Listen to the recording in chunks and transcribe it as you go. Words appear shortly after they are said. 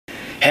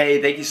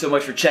Hey, thank you so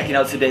much for checking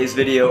out today's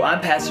video.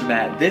 I'm Pastor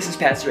Matt, this is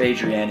Pastor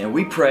Adrienne, and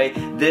we pray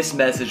this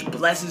message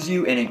blesses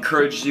you and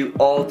encourages you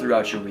all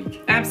throughout your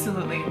week.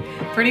 Absolutely.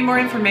 For any more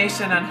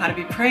information on how to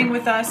be praying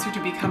with us or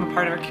to become a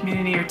part of our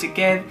community or to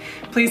give,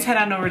 please head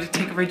on over to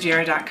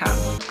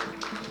takeovergr.com.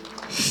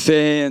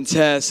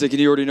 Fantastic,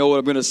 and you already know what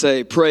I'm going to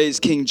say. Praise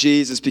King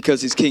Jesus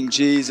because he's King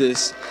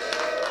Jesus.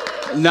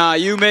 Nah,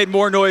 you made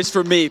more noise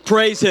for me.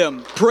 Praise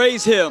him,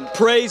 praise him,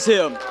 praise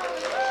him.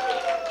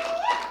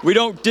 We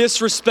don't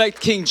disrespect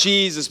King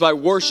Jesus by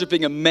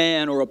worshiping a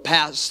man or a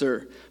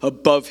pastor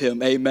above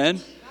him. Amen?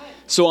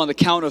 So on the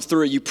count of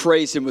three, you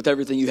praise him with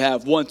everything you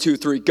have. 1, 2,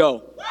 3,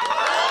 go.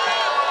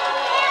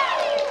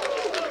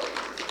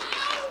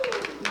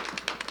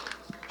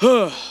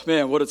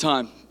 Man, what a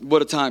time.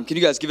 What a time. Can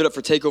you guys give it up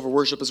for Takeover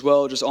Worship as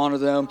well? Just honor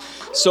them.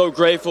 So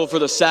grateful for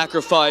the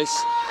sacrifice.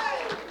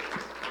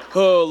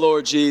 Oh,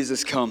 Lord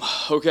Jesus, come.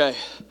 Okay.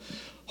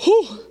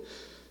 Whew.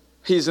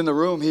 He's in the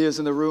room. He is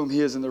in the room.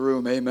 He is in the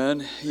room. Amen.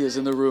 He is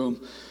in the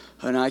room.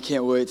 And I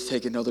can't wait to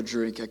take another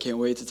drink. I can't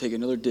wait to take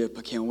another dip.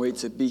 I can't wait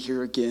to be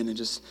here again and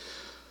just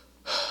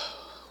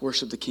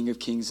worship the King of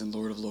Kings and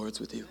Lord of Lords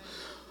with you.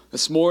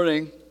 This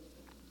morning,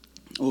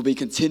 we'll be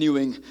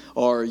continuing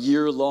our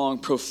year-long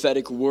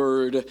prophetic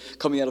word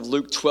coming out of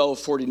Luke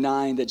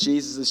 12:49, that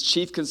Jesus'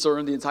 chief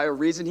concern, the entire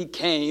reason he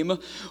came,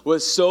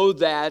 was so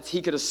that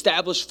he could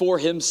establish for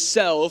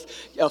himself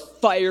a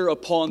fire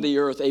upon the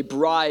earth, a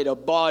bride, a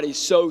body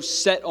so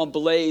set on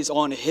blaze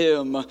on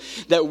him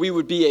that we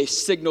would be a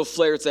signal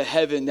flare to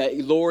heaven that,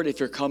 Lord, if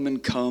you're coming,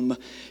 come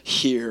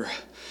here.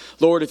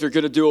 Lord, if you're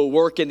going to do a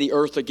work in the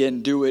earth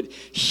again, do it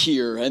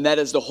here. And that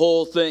is the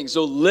whole thing.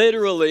 So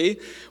literally,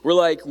 we're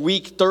like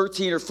week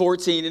 13 or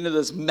 14 into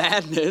this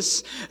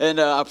madness. And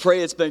I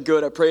pray it's been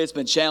good. I pray it's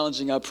been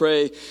challenging. I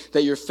pray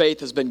that your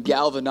faith has been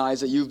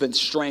galvanized, that you've been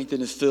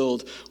strengthened and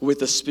filled with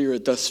the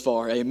Spirit thus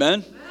far.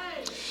 Amen?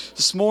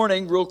 This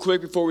morning, real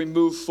quick before we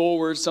move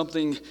forward,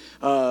 something,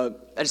 I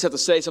just have to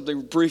say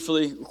something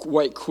briefly,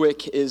 quite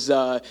quick, is...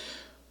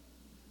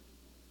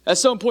 At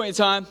some point in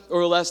time,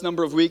 over the last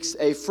number of weeks,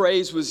 a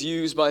phrase was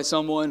used by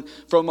someone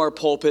from our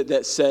pulpit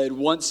that said,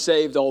 once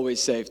saved,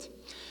 always saved.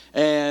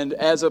 And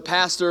as a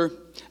pastor,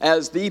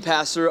 as the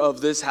pastor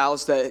of this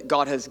house that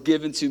God has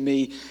given to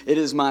me, it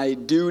is my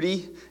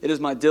duty, it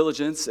is my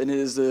diligence, and it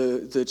is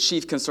the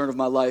chief concern of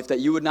my life that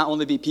you would not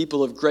only be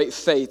people of great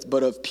faith,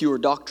 but of pure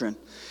doctrine.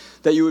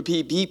 That you would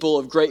be people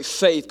of great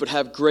faith, but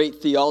have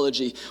great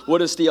theology.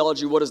 What is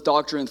theology? What is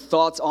doctrine?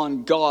 Thoughts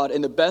on God.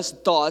 And the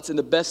best thoughts and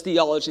the best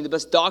theology and the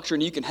best doctrine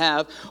you can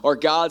have are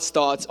God's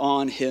thoughts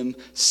on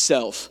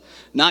himself.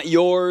 Not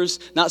yours,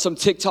 not some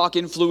TikTok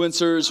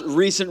influencer's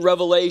recent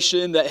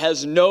revelation that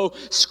has no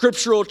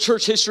scriptural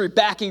church history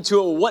backing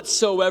to it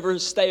whatsoever.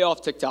 Stay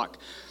off TikTok.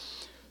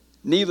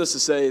 Needless to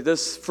say,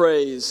 this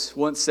phrase,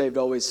 once saved,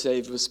 always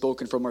saved, was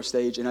spoken from our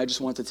stage. And I just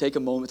want to take a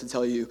moment to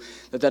tell you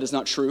that that is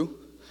not true.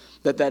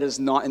 That is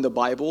not in the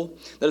Bible.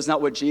 That is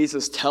not what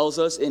Jesus tells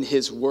us in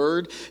his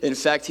word. In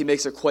fact, he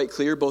makes it quite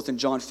clear, both in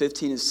John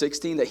 15 and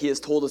 16, that he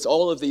has told us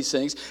all of these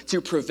things to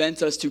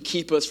prevent us, to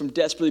keep us from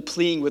desperately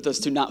pleading with us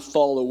to not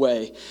fall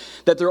away.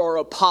 That there are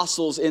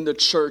apostles in the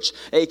church,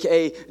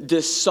 aka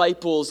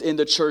disciples in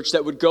the church,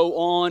 that would go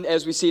on,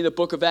 as we see in the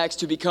book of Acts,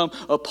 to become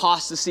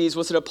apostasies.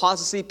 What's an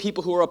apostasy?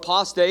 People who are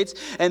apostates,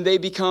 and they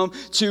become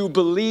to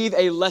believe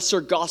a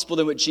lesser gospel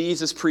than what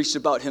Jesus preached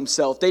about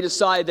himself. They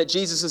decide that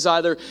Jesus is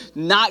either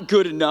not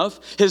good enough,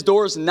 his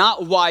door is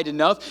not wide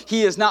enough,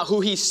 he is not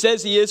who he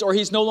says he is, or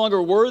he's no longer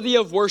worthy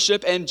of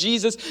worship, and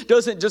Jesus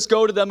doesn't just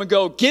go to them and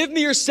go, give me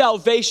your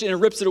salvation,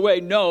 and rips it away.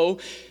 No,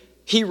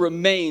 he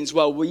remains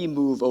while we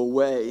move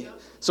away.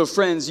 So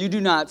friends, you do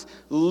not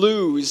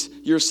lose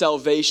your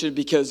salvation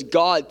because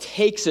God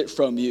takes it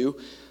from you.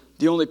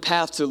 The only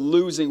path to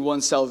losing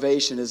one's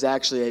salvation is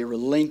actually a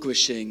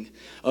relinquishing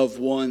of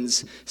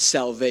one's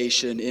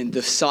salvation in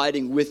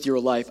deciding with your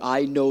life,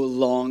 I no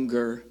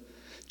longer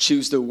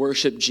choose to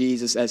worship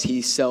Jesus as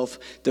he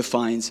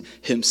self-defines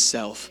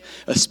himself,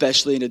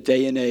 especially in a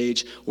day and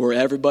age where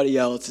everybody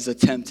else is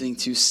attempting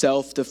to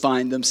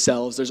self-define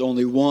themselves. There's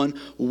only one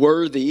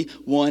worthy,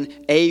 one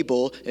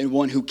able, and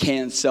one who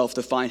can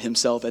self-define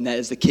himself, and that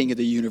is the King of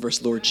the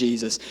universe, Lord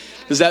Jesus.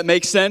 Does that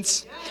make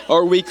sense?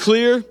 Are we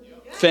clear?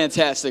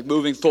 Fantastic.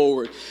 Moving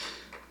forward.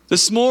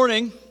 This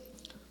morning,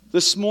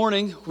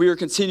 we are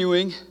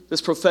continuing this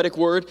prophetic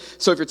word.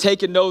 So if you're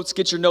taking notes,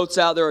 get your notes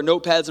out. There are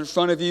notepads in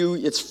front of you.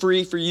 It's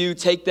free for you.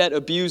 Take that,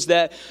 abuse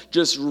that.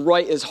 Just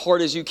write as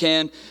hard as you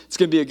can. It's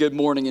going to be a good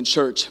morning in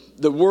church.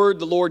 The word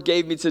the Lord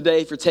gave me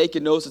today, if you're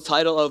taking notes, the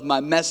title of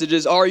my message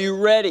is, Are you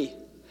ready?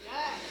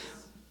 Yes.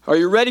 Are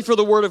you ready for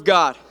the word of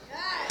God?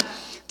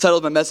 Yes. The title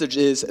of my message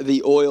is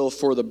The Oil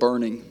for the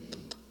Burning.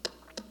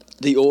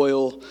 The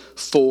oil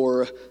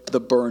for the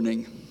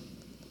burning.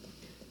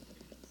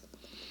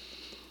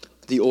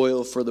 The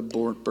oil for the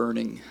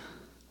burning.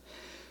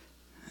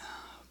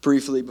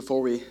 Briefly,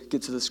 before we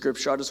get to the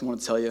scripture, I just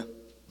want to tell you,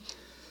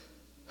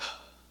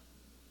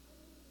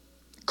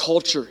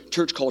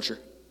 church culture,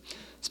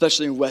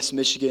 especially in West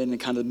Michigan and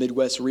kind of the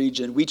Midwest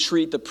region, we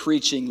treat the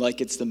preaching like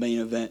it's the main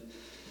event.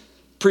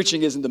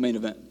 Preaching isn't the main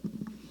event.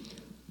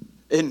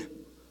 In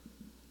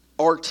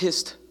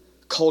artist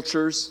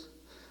cultures,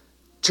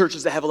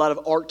 churches that have a lot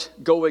of art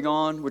going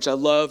on, which I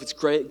love, it's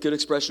great, good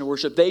expression of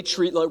worship, they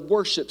treat the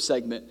worship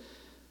segment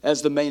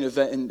as the main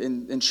event.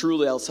 And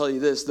truly, I'll tell you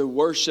this, the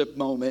worship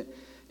moment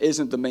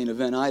isn't the main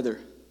event either.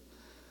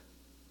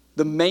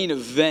 The main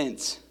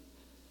event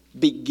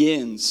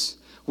begins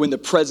when the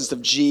presence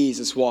of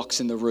Jesus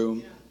walks in the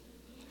room.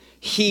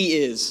 He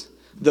is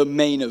the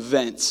main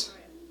event.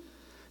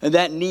 And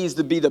that needs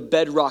to be the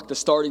bedrock, the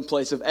starting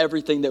place of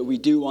everything that we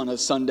do on a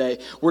Sunday.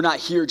 We're not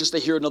here just to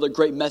hear another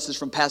great message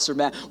from Pastor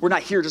Matt. We're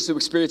not here just to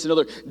experience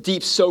another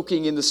deep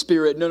soaking in the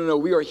Spirit. No.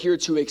 We are here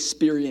to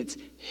experience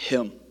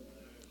Him.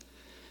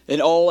 In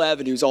all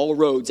avenues, all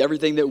roads,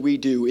 everything that we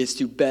do is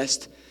to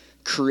best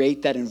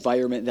create that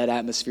environment, that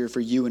atmosphere for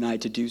you and I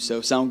to do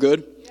so. Sound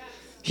good? Yes.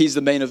 He's the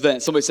main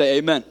event. Somebody say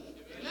amen.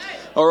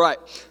 All right,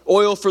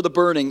 oil for the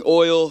burning,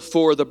 oil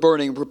for the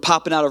burning. We're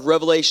popping out of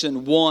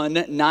Revelation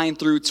 1, 9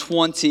 through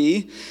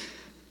 20.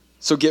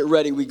 So get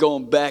ready, we're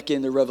going back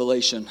into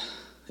Revelation.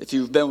 If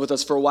you've been with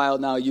us for a while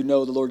now, you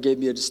know the Lord gave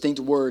me a distinct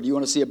word. You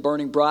want to see a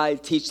burning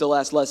bride? Teach the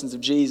last lessons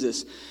of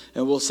Jesus,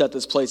 and we'll set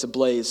this place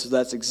ablaze. So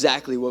that's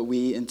exactly what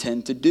we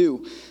intend to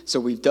do. So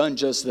we've done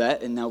just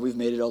that, and now we've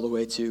made it all the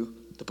way to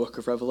the book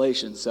of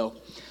Revelation. So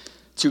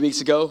 2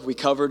 weeks ago, we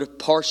covered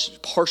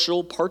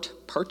partial part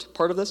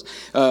of this.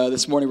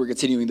 This morning, we're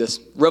continuing this.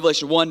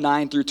 Revelation 1,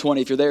 9 through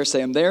 20. If you're there,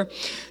 say I'm there.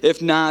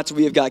 If not,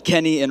 we have got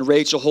Kenny and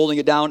Rachel holding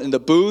it down in the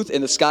booth,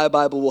 and the Sky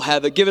Bible will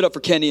have it. Give it up for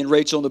Kenny and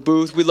Rachel in the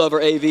booth. We love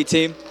our AV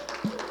team.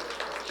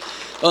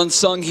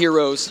 Unsung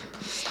heroes.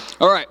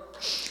 All right.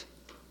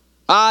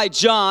 I,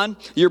 John,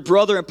 your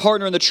brother and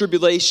partner in the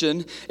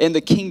tribulation and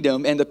the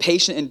kingdom and the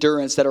patient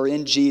endurance that are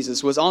in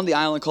Jesus, was on the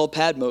island called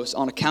Patmos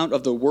on account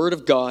of the word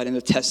of God and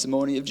the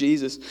testimony of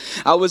Jesus.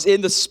 I was in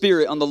the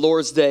Spirit on the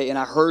Lord's day, and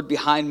I heard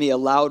behind me a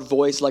loud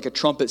voice like a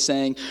trumpet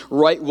saying,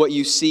 write what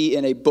you see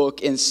in a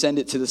book and send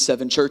it to the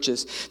 7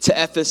 churches, to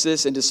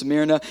Ephesus and to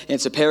Smyrna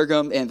and to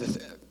Pergamum and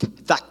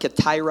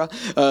Thyatira,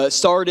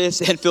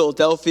 Sardis and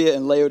Philadelphia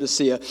and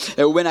Laodicea.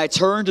 And when I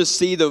turned to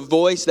see the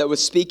voice that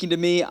was speaking to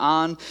me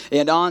on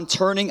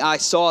turning, I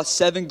saw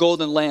 7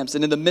 golden lamps,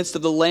 and in the midst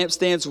of the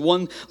lampstands,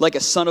 one like a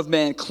son of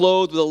man,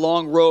 clothed with a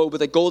long robe,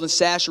 with a golden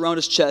sash around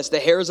his chest. The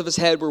hairs of his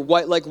head were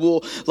white like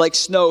wool, like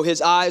snow.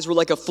 His eyes were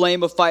like a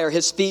flame of fire.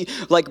 His feet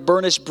like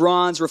burnished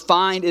bronze,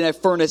 refined in a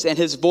furnace, and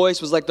his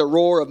voice was like the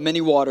roar of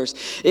many waters.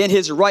 In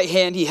his right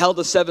hand he held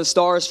the 7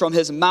 stars. From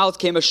his mouth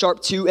came a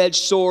sharp 2-edged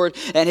sword,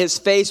 and his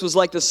face was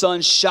like the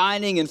sun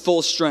shining in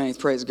full strength.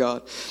 Praise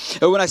God.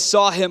 And when I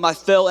saw him, I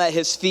fell at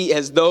his feet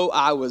as though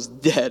I was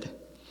dead.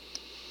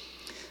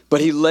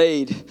 But he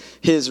laid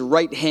his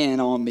right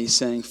hand on me,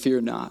 saying, fear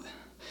not.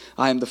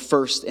 I am the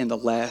first and the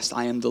last.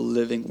 I am the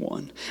living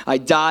one. I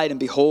died, and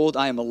behold,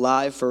 I am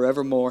alive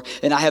forevermore.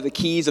 And I have the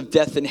keys of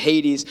death and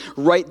Hades.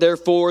 Write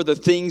therefore the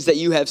things that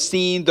you have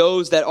seen,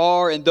 those that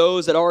are and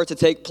those that are to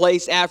take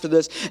place after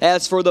this.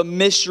 As for the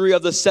mystery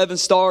of the 7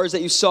 stars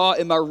that you saw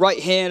in my right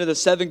hand and the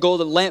 7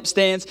 golden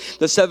lampstands,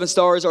 the 7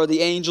 stars are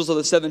the angels of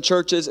the 7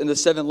 churches, and the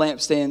 7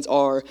 lampstands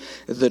are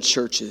the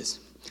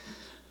churches.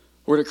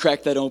 We're going to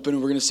crack that open,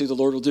 and we're going to see what the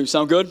Lord will do.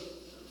 Sound good?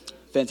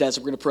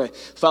 Fantastic. We're going to pray.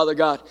 Father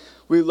God,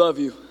 we love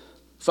you.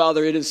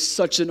 Father, it is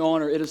such an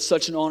honor. It is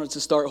such an honor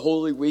to start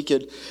Holy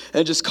Weekend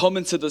and just come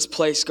into this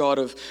place, God,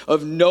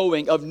 of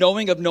knowing,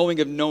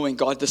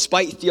 God,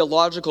 despite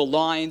theological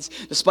lines,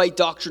 despite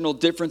doctrinal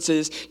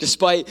differences,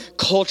 despite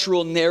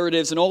cultural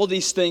narratives and all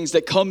these things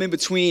that come in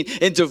between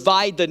and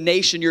divide the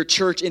nation, your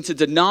church, into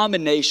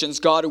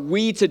denominations, God,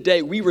 we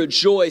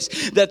rejoice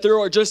that there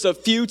are just a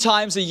few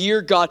times a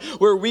year, God,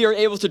 where we are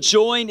able to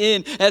join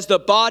in as the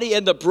body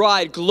and the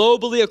bride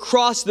globally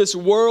across this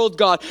world,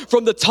 God,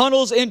 from the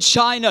tunnels in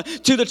China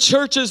to the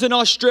churches in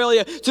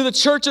Australia, to the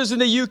churches in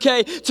the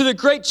UK, to the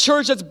great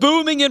church that's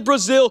booming in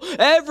Brazil,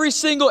 every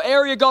single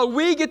area, God,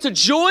 we get to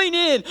join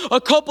in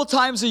a couple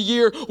times a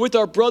year with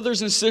our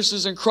brothers and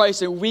sisters in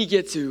Christ, and we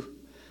get to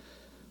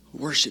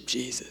worship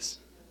Jesus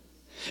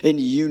in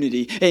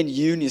unity, in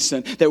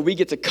unison, that we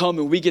get to come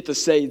and we get to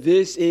say,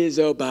 this is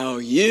about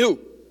you.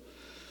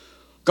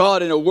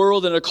 God, in a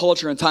world and a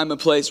culture and time and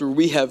place where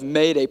we have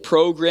made a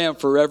program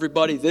for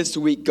everybody, this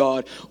week,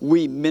 God,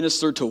 we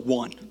minister to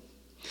one.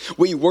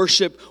 We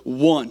worship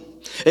one.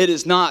 It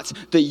is not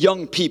the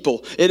young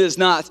people. It is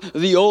not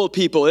the old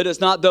people. It is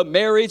not the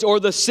marrieds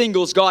or the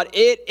singles, God.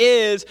 It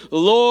is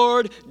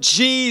Lord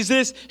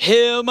Jesus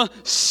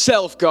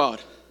himself, God.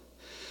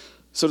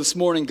 So this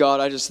morning, God,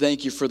 I just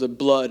thank you for the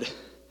blood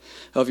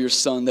of your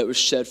Son that was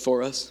shed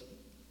for us.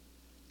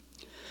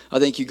 I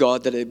thank you,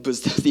 God, that it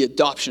was the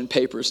adoption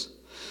papers.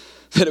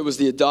 That it was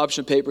the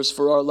adoption papers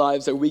for our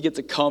lives, that we get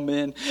to come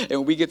in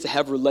and we get to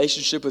have a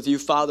relationship with you,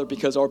 Father,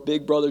 because our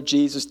big brother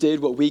Jesus did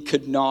what we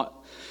could not.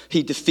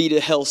 He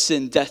defeated hell,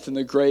 sin, death, and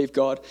the grave,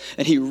 God,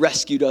 and he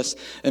rescued us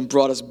and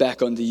brought us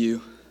back unto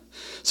you.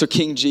 So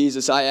King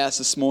Jesus, I ask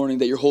this morning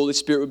that your Holy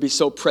Spirit would be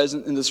so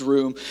present in this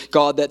room,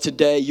 God, that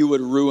today you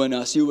would ruin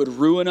us. You would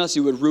ruin us,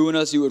 you would ruin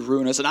us, you would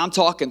ruin us. And I'm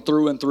talking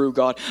through and through,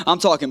 God. I'm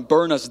talking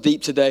burn us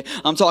deep today.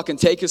 I'm talking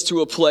take us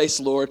to a place,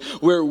 Lord,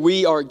 where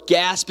we are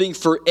gasping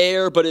for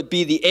air, but it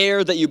be the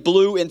air that you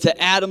blew into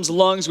Adam's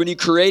lungs when you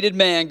created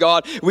man,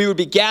 God. We would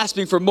be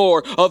gasping for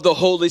more of the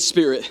Holy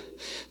Spirit.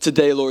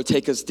 Today, Lord,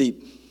 take us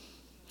deep.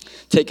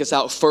 Take us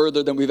out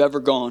further than we've ever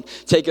gone.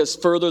 Take us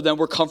further than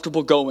we're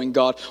comfortable going,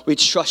 God. We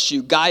trust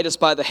you. Guide us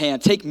by the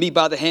hand. Take me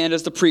by the hand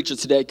as the preacher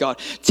today, God.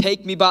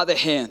 Take me by the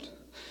hand.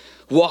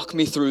 Walk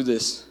me through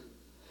this.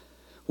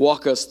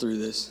 Walk us through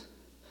this.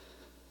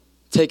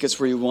 Take us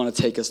where you want to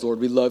take us, Lord.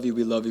 We love you,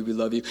 we love you, we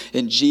love you.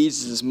 In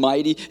Jesus'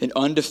 mighty and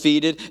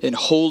undefeated and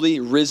holy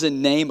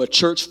risen name, a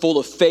church full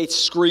of faith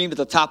screamed at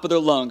the top of their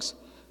lungs.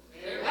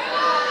 Amen.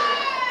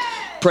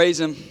 Praise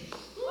him.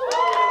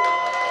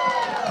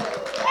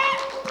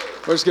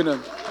 We're just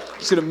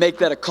gonna make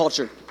that a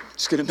culture.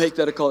 Just gonna make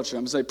that a culture.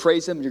 I'm gonna say,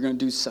 praise him, and you're gonna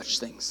do such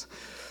things.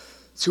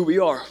 It's who we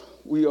are.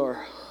 We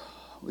are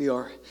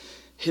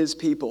his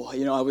people.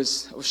 You know, I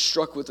was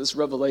struck with this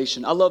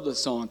revelation. I love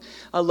this song.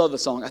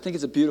 I think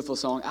it's a beautiful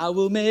song. I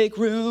will make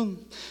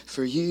room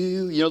for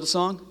you. You know the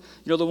song?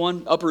 You know the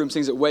one? Upper Room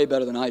sings it way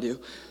better than I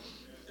do.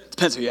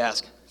 Depends who you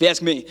ask. If you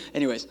ask me.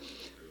 Anyways,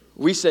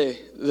 we say,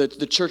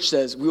 the church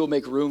says, we will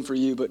make room for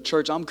you. But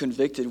church, I'm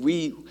convicted.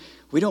 We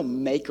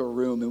don't make a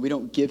room and we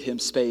don't give him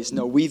space.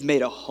 No, we've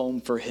made a home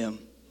for him.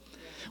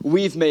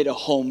 We've made a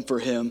home for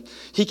him.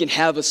 He can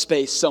have a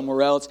space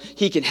somewhere else.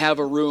 He can have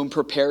a room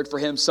prepared for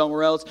him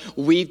somewhere else.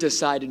 We've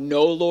decided,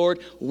 no, Lord,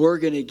 we're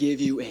going to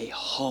give you a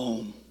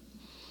home.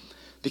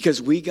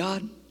 Because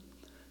God,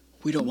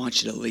 we don't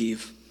want you to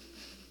leave.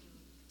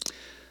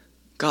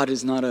 God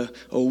is not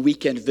a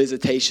weekend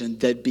visitation,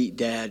 deadbeat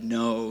dad.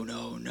 No.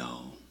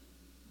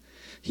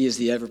 He is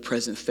the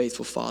ever-present,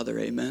 faithful Father.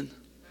 Amen.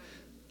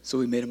 So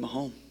we made him a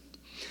home.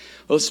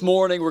 Well, this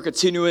morning we're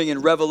continuing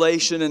in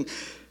Revelation, and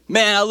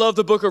man, I love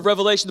the book of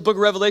Revelation. The book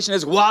of Revelation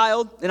is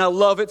wild, and I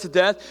love it to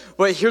death.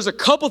 But here's a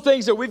couple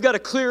things that we've got to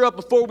clear up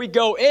before we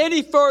go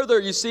any further.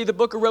 You see, the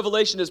book of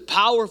Revelation is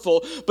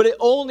powerful, but it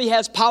only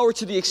has power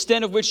to the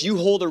extent of which you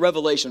hold a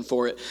revelation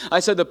for it.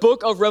 I said the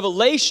book of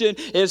Revelation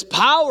is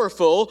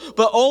powerful,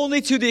 but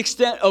only to the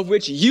extent of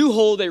which you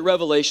hold a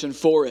revelation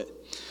for it.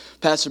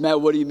 Pastor Matt,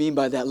 what do you mean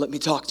by that? Let me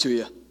talk to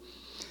you.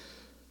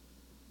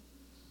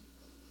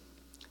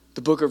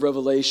 The book of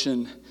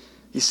Revelation,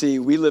 you see,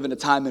 we live in a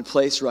time and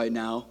place right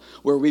now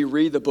where we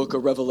read the book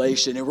of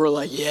Revelation and we're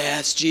like,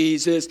 yes,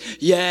 Jesus,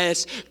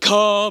 yes,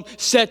 come,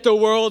 set the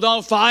world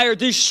on fire,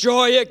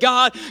 destroy it,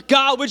 God.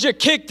 God, would you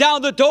kick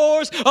down the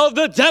doors of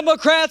the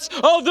Democrats,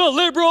 of the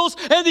liberals,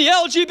 and the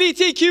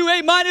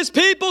LGBTQA minus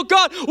people?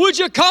 God, would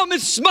you come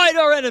and smite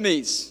our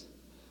enemies?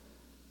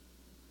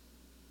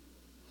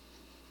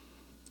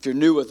 If you're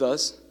new with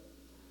us,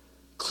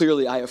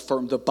 clearly I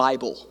affirm the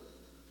Bible,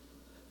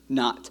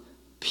 not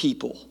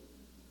people.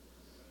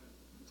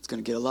 It's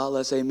going to get a lot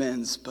less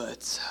amens, but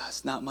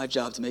it's not my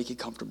job to make you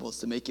comfortable. It's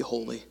to make you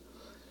holy.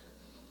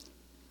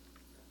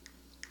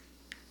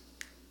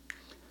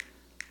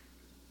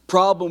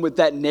 Problem with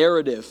that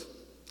narrative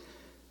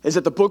is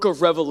that the book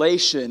of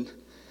Revelation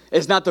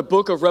is not the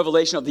book of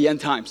Revelation of the end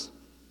times.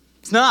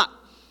 It's not.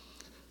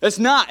 It's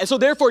not. And so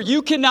therefore,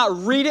 you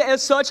cannot read it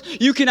as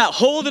such. You cannot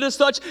hold it as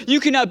such. You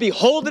cannot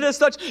behold it as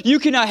such. You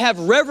cannot have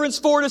reverence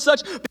for it as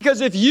such. Because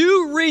if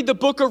you read the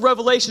book of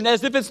Revelation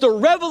as if it's the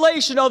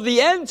revelation of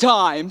the end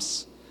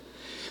times,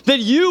 then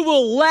you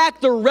will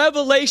lack the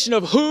revelation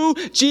of who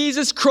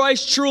Jesus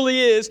Christ truly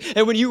is.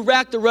 And when you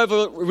lack the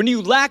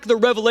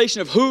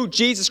revelation of who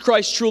Jesus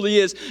Christ truly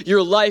is,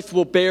 your life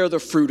will bear the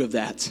fruit of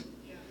that.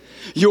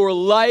 Your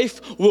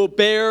life will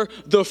bear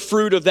the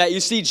fruit of that. You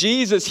see,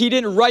 Jesus, he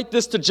didn't write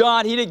this to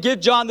John. He didn't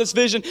give John this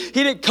vision. He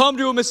didn't come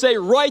to him and say,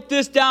 write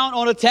this down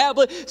on a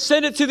tablet,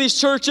 send it to these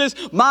churches,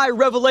 my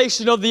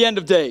revelation of the end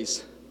of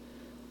days.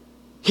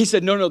 He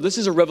said, no, this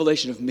is a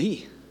revelation of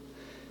me.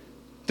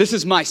 This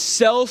is my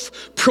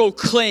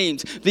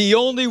self-proclaimed, the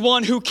only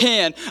one who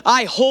can.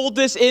 I hold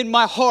this in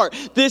my heart.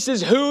 This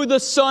is who the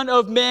Son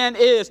of Man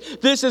is.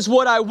 This is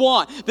what I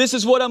want. This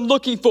is what I'm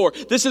looking for.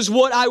 This is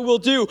what I will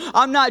do.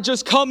 I'm not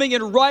just coming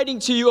and writing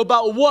to you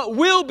about what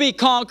will be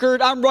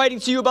conquered. I'm writing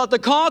to you about the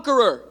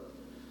conqueror.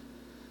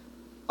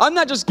 I'm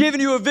not just giving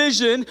you a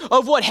vision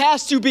of what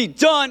has to be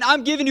done.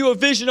 I'm giving you a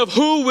vision of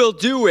who will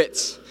do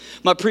it.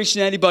 Am I preaching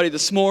to anybody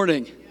this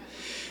morning?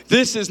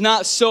 This is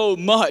not so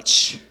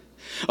much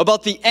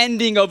about the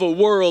ending of a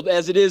world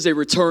as it is a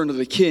return of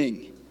the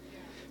King.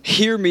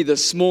 Hear me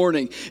this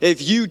morning.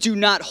 If you do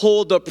not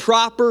hold the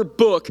proper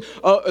book,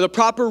 the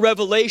proper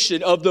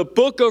revelation of the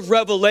book of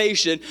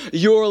Revelation,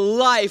 your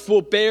life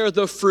will bear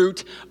the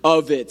fruit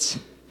of it.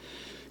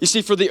 You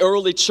see, for the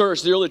early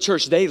church,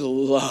 they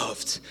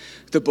loved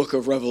the book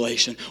of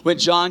Revelation. When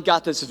John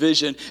got this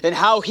vision and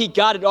how he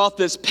got it off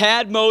this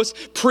Patmos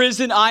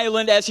prison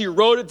island as he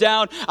wrote it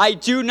down, I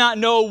do not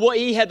know what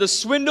he had to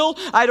swindle.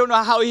 I don't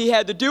know how he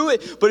had to do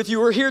it. But if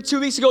you were here 2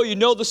 weeks ago, you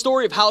know the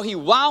story of how he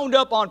wound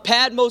up on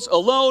Patmos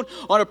alone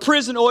on a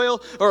prison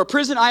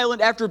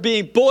island after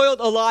being boiled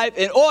alive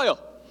in oil.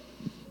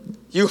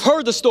 You've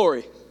heard the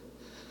story.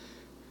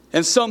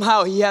 And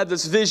somehow he had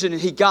this vision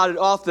and he got it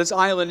off this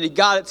island and he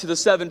got it to the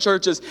 7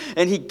 churches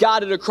and he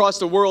got it across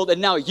the world. And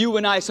now you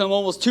and I, some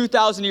almost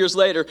 2,000 years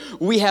later,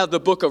 we have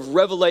the book of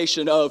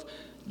Revelation of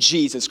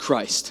Jesus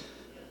Christ.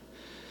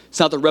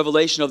 It's not the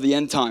revelation of the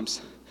end times.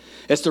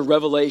 It's the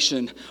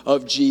revelation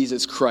of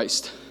Jesus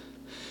Christ.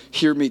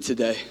 Hear me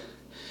today.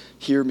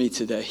 Hear me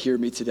today. Hear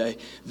me today.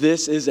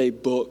 This is a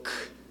book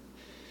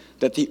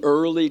that the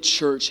early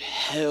church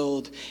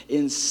held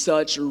in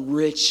such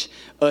rich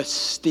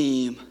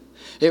esteem.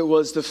 It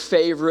was the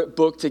favorite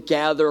book to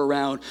gather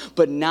around,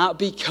 but not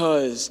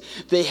because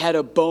they had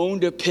a bone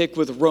to pick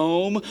with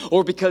Rome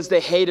or because they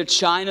hated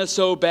China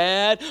so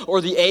bad or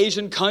the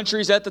Asian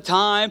countries at the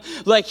time.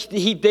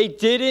 They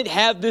didn't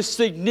have this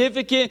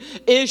significant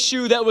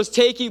issue that was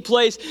taking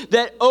place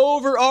that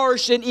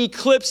overarched and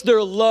eclipsed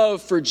their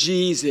love for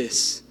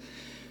Jesus.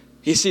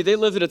 You see, they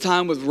lived at a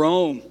time with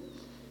Rome.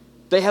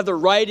 They have the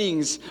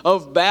writings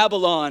of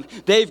Babylon.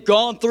 They've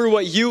gone through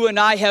what you and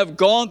I have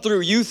gone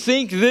through. You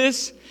think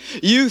this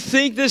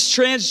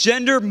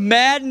transgender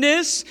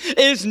madness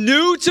is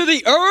new to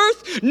the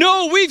earth?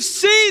 No, we've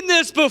seen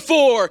this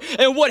before.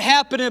 And what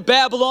happened in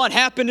Babylon,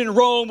 happened in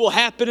Rome, will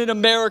happen in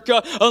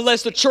America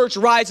unless the church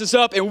rises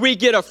up and we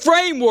get a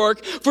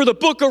framework for the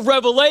book of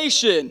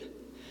Revelation.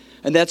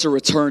 And that's a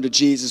return to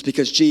Jesus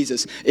because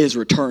Jesus is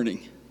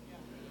returning.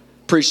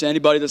 Preach to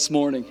anybody this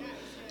morning.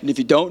 And if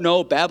you don't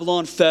know,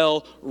 Babylon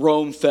fell,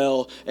 Rome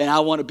fell, and I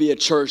want to be a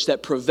church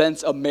that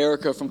prevents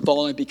America from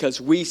falling because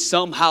we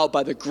somehow,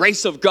 by the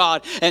grace of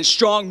God and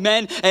strong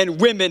men and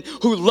women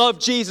who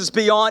love Jesus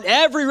beyond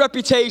every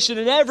reputation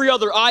and every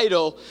other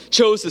idol,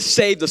 chose to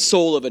save the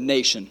soul of a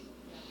nation.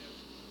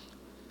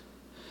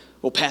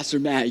 Well, Pastor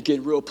Matt, you're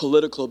getting real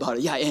political about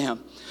it. Yeah, I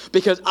am.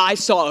 Because I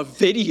saw a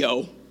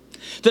video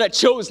that I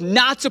chose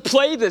not to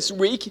play this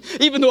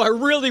week, even though I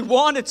really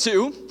wanted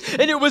to.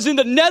 And it was in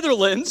the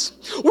Netherlands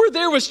where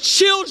there was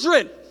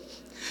children,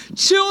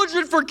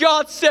 for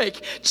God's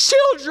sake,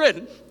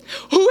 children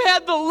who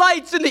had the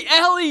lights and the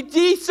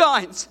LED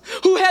signs,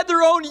 who had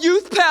their own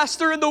youth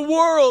pastor in the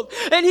world.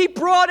 And he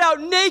brought out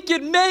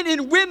naked men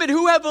and women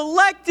who have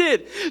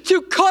elected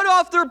to cut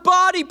off their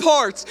body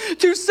parts,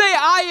 to say,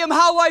 I am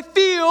how I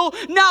feel,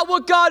 not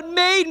what God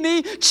made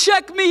me.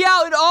 Check me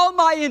out in all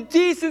my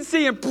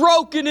indecency and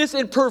brokenness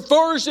and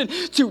perversion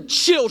to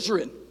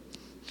children.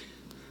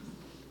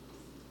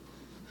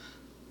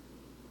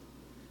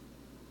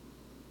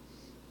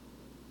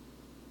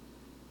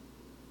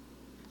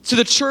 To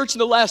the church in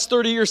the last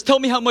 30 years, tell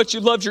me how much you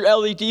loved your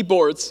LED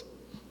boards.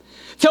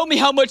 Tell me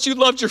how much you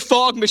loved your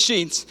fog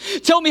machines.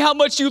 Tell me how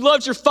much you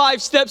loved your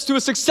 5 steps to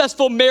a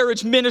successful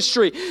marriage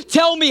ministry.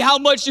 Tell me how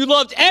much you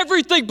loved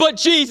everything but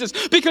Jesus,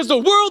 because the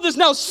world is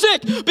now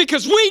sick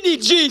because we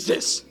need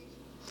Jesus.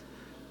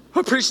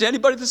 I preach to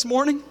anybody this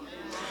morning?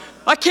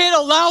 I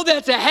can't allow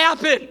that to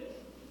happen.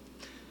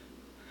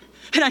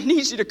 And I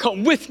need you to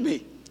come with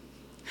me.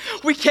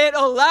 We can't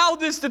allow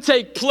this to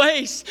take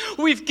place.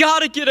 We've got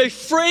to get a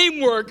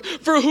framework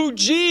for who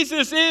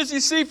Jesus is. You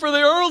see, for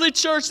the early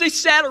church, they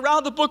sat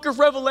around the book of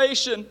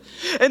Revelation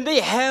and they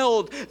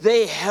held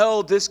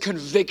this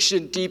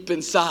conviction deep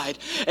inside.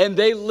 And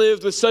they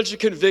lived with such a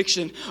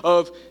conviction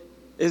of,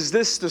 is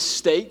this the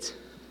state?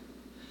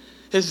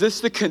 Is this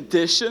the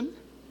condition?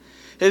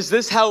 Is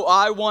this how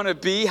I want to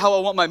be, how I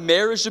want my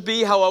marriage to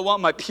be, how I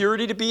want my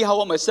purity to be, how I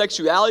want my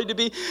sexuality to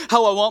be,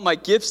 how I want my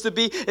gifts to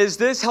be? Is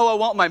this how I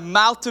want my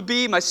mouth to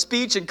be, my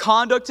speech and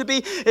conduct to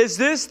be? Is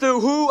this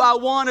who I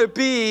want to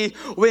be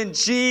when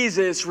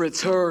Jesus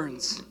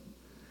returns?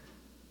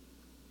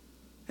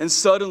 And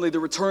suddenly the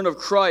return of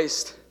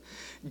Christ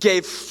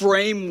gave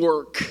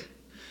framework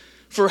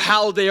for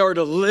how they are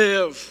to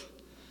live.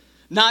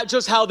 Not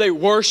just how they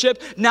worship,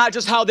 not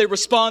just how they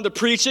respond to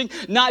preaching,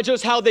 not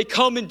just how they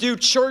come and do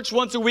church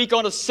once a week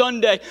on a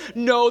Sunday.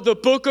 No, the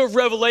book of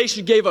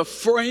Revelation gave a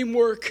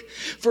framework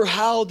for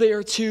how they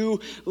are to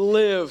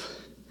live.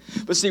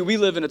 But see, we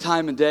live in a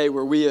time and day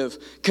where we have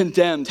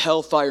condemned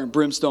hellfire and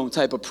brimstone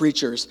type of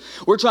preachers.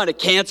 We're trying to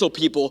cancel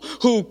people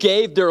who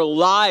gave their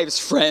lives,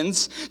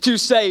 friends, to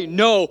say,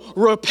 no,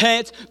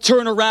 repent,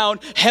 turn around,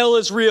 hell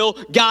is real,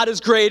 God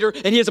is greater,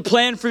 and He has a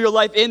plan for your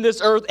life in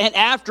this earth and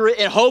after it,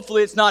 and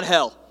hopefully it's not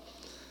hell.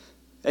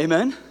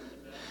 Amen?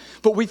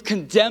 But we've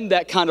condemned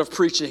that kind of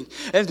preaching.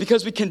 And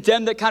because we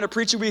condemn that kind of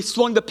preaching, we've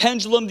swung the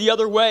pendulum the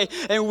other way.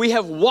 And we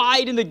have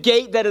widened the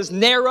gate that is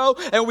narrow.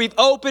 And we've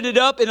opened it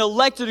up and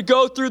elected to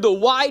go through the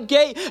wide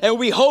gate. And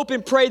we hope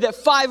and pray that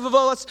 5 of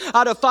us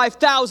out of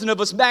 5,000 of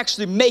us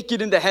actually make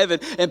it into heaven.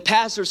 And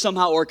pastors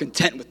somehow are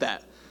content with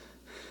that.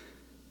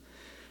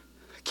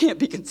 I can't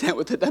be content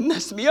with it. That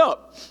messed me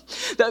up.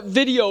 That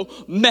video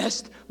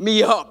messed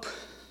me up.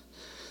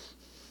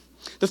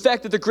 The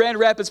fact that the Grand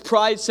Rapids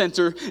Pride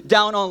Center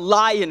down on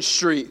Lyon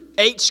Street,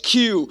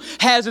 HQ,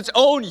 has its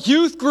own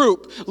youth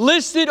group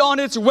listed on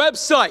its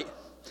website.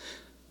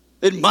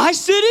 In my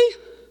city,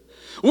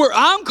 where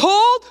I'm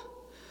called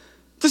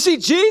to see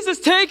Jesus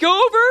take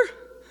over?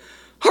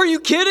 Are you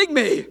kidding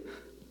me?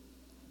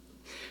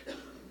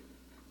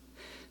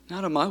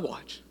 Not on my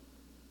watch.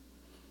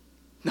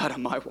 Not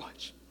on my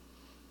watch.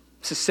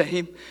 It's the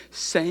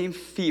same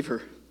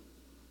fever.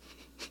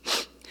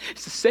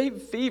 It's the same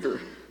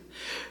fever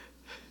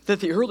that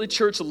the early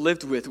church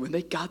lived with when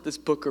they got this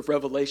book of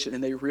Revelation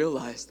and they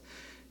realized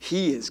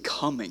he is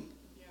coming.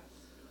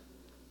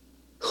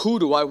 Who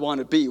do I want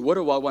to be? What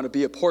do I want to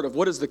be a part of?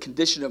 What is the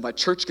condition of my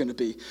church going to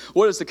be?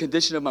 What is the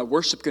condition of my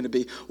worship going to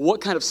be?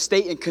 What kind of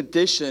state and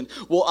condition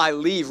will I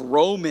leave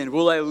Rome in?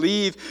 Will I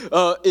leave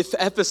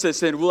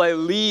Ephesus in? Will I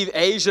leave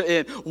Asia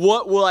in?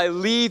 What will I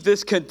leave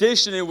this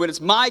condition in when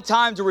it's my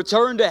time to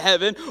return to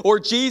heaven or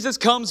Jesus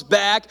comes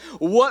back?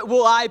 What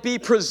will I be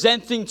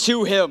presenting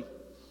to him?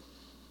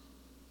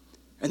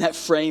 And that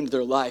framed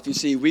their life. You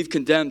see, we've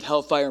condemned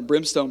hellfire and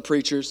brimstone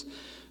preachers,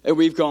 and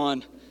we've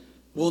gone,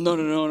 well,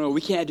 no.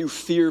 We can't do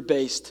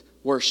fear-based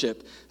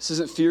worship. This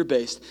isn't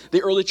fear-based.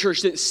 The early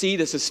church didn't see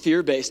this as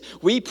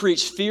fear-based. We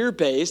preach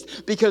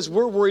fear-based because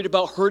we're worried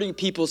about hurting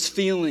people's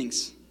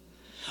feelings.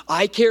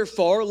 I care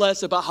far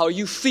less about how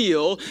you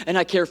feel, and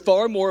I care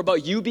far more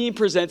about you being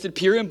presented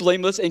pure and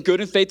blameless and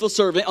good and faithful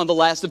servant on the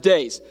last of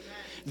days.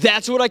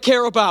 That's what I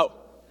care about.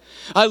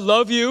 I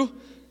love you.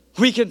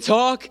 We can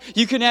talk.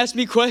 You can ask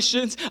me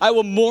questions. I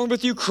will mourn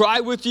with you, cry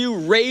with you,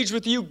 rage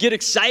with you, get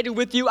excited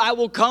with you. I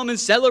will come and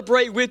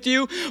celebrate with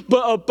you.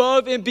 But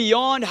above and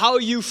beyond how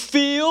you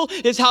feel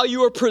is how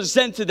you are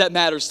presented that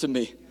matters to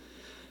me.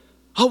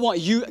 I want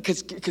you,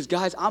 because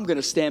guys, I'm going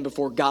to stand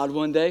before God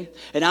one day,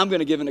 and I'm going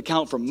to give an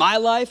account for my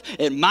life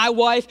and my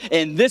wife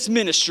and this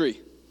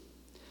ministry.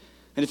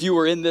 And if you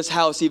were in this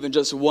house even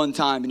just one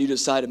time and you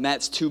decided,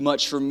 Matt's too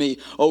much for me,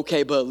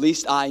 okay, but at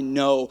least I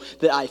know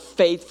that I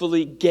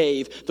faithfully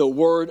gave the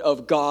word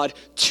of God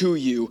to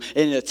you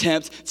in an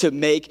attempt to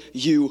make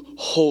you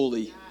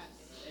holy.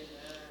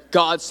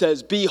 God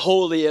says, be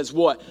holy as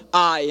what?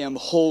 I am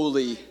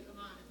holy.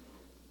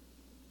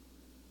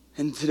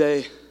 And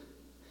today,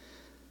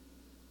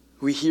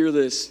 we hear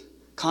this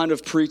kind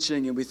of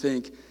preaching and we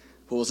think,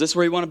 well, is this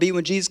where you want to be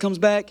when Jesus comes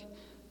back?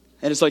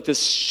 And it's like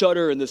this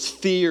shudder and this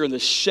fear and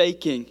this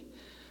shaking.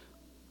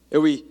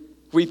 And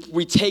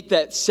we take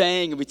that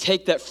saying and we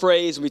take that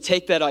phrase and we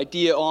take that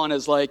idea on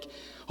as like,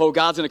 oh,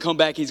 God's going to come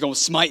back, he's going to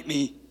smite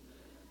me.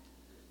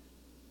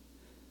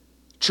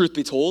 Truth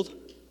be told,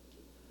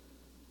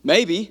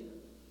 maybe.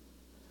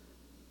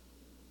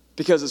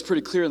 Because it's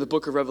pretty clear in the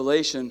book of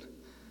Revelation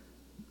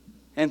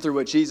and through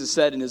what Jesus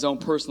said in his own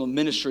personal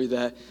ministry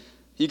that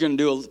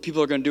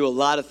people are going to do a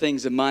lot of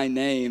things in my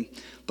name,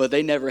 but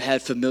they never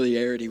had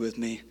familiarity with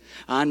me.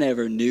 I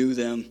never knew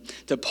them.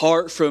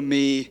 Depart from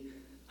me,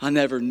 I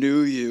never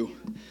knew you.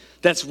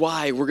 That's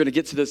why, we're going to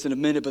get to this in a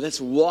minute, but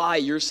that's why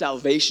your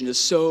salvation is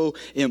so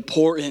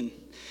important.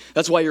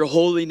 That's why your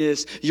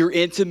holiness, your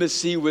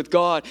intimacy with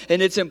God.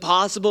 And it's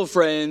impossible,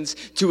 friends,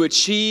 to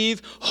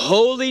achieve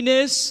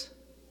holiness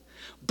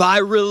by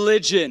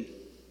religion.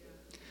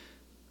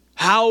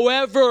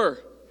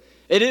 However,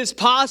 it is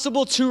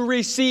possible to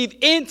receive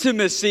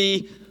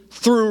intimacy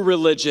through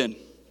religion.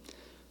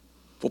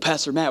 Well,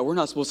 Pastor Matt, we're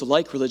not supposed to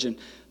like religion.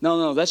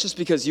 No, that's just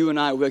because you and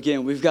I,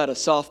 again, we've got a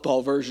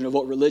softball version of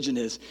what religion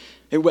is.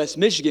 In West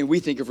Michigan, we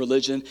think of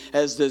religion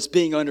as this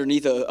being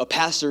underneath a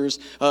pastor's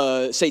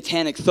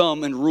satanic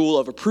thumb and rule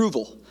of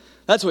approval.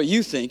 That's what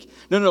you think.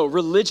 No,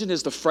 religion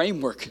is the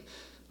framework.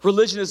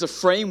 Religion is a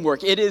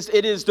framework. It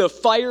is the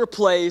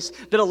fireplace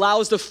that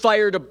allows the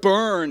fire to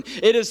burn.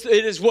 It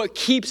is what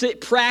keeps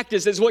it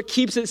practiced. It's what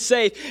keeps it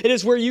safe. It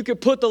is where you can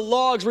put the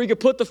logs, where you can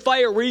put the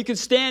fire, where you can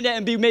stand at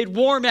and be made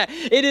warm at.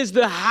 It is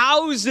the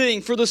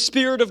housing for the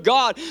Spirit of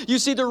God. You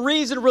see, the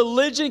reason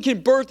religion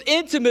can birth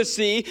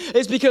intimacy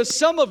is because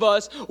some of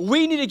us,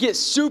 we need to get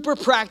super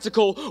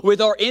practical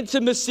with our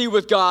intimacy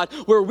with God,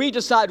 where we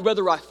decide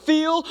whether I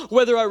feel,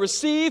 whether I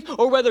receive,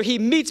 or whether he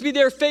meets me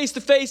there face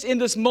to face in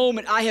this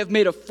moment. I have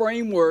made a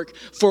framework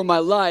for my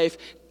life,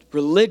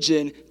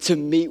 religion, to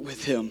meet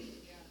with him.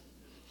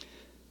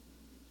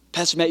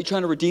 Pastor Matt, you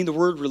trying to redeem the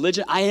word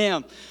religion? I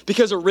am.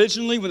 Because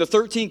originally when the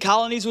 13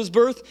 colonies was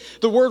birthed,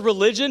 the word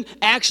religion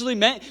actually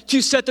meant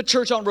to set the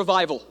church on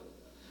revival.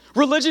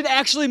 Religion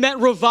actually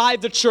meant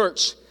revive the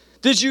church.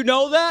 Did you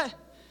know that?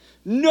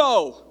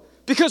 No.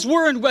 Because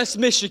we're in West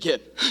Michigan.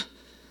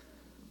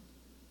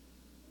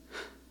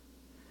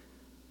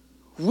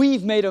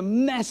 We've made a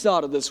mess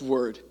out of this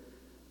word.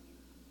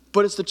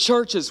 But it's the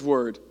church's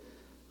word.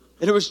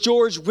 And it was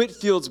George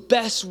Whitfield's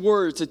best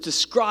word to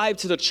describe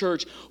to the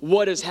church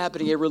what is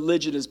happening. A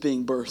religion is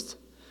being birthed.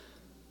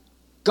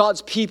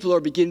 God's people are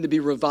beginning to be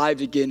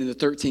revived again in the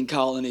 13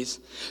 colonies.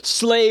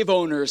 Slave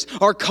owners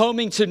are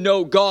coming to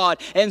know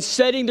God and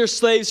setting their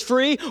slaves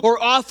free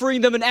or offering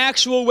them an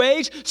actual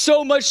wage,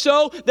 so much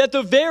so that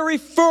the very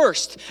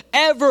first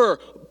ever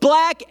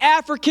black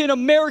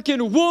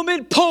African-American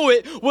woman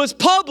poet was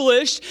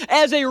published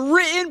as a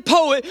written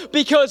poet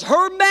because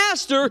her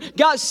master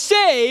got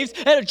saved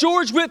at a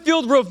George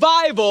Whitefield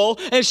revival,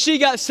 and she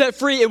got set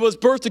free and was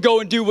birthed to go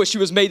and do what she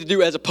was made to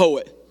do as a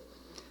poet.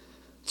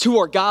 It's who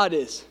our God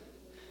is.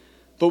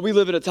 But we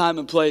live in a time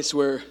and place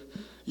where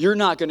you're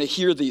not going to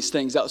hear these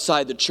things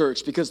outside the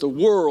church because the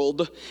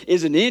world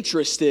isn't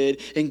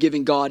interested in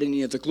giving God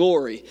any of the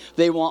glory.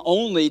 They want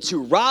only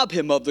to rob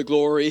him of the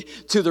glory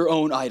to their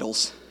own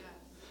idols.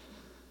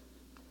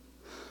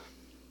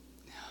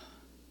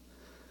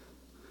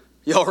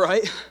 You all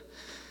right?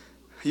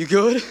 You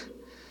good?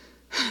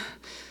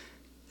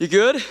 You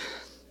good?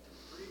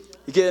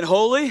 You getting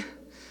holy?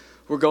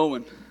 We're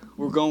going.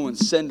 We're going.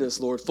 Send us,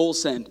 Lord. Full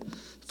send.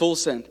 Full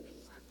send.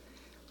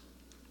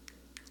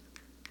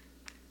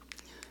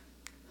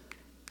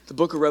 The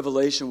book of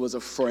Revelation was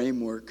a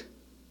framework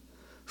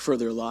for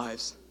their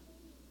lives.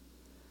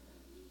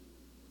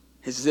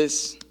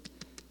 Is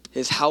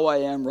how I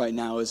am right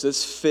now, is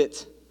this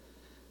fit,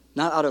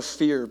 not out of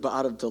fear, but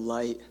out of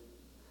delight?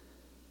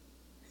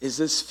 Is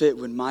this fit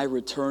when my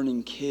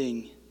returning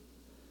King,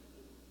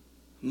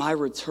 my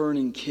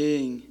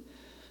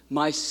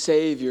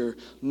Savior,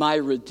 my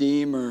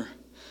Redeemer,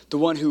 the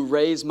one who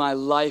raised my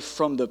life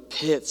from the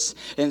pits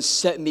and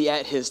set me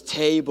at his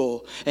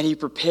table, and he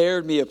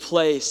prepared me a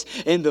place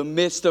in the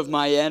midst of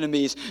my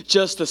enemies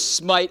just to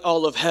smite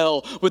all of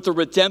hell with the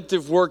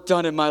redemptive work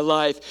done in my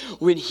life.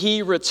 When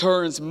he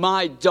returns,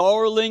 my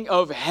darling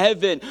of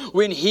heaven,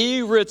 when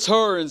he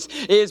returns,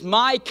 is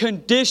my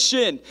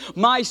condition,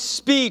 my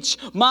speech,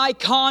 my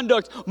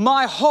conduct,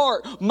 my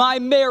heart, my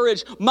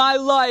marriage, my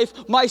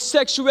life, my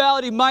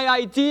sexuality, my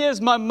ideas,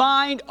 my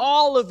mind,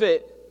 all of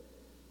it.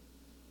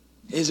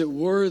 Is it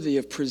worthy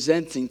of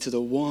presenting to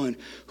the one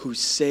who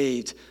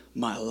saved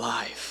my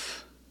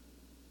life?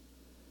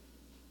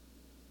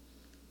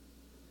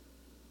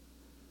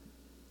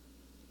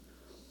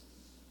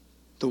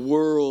 The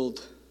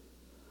world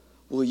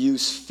will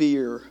use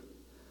fear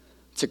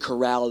to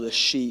corral the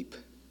sheep,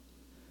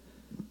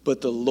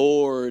 but the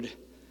Lord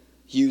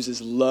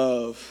uses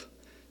love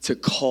to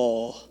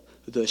call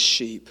the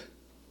sheep.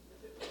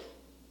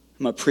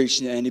 Am I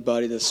preaching to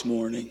anybody this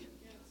morning?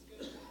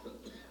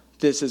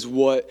 This is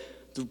what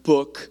the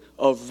book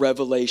of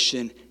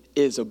Revelation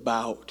is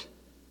about.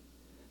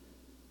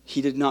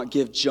 He did not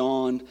give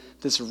John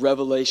this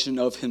revelation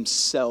of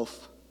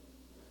himself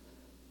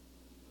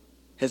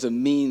as a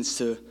means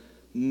to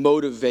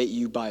motivate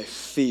you by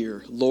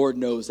fear. Lord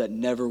knows that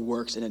never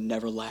works and it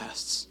never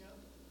lasts.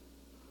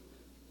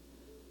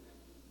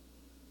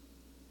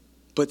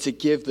 But to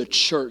give the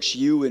church,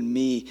 you and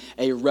me,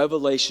 a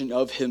revelation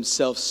of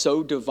himself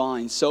so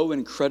divine, so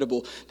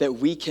incredible, that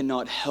we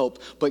cannot help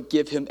but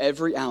give him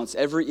every ounce,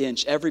 every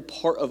inch, every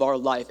part of our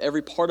life,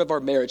 every part of our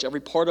marriage,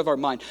 every part of our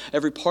mind,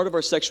 every part of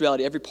our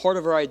sexuality, every part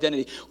of our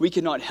identity. We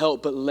cannot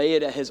help but lay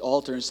it at his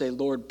altar and say,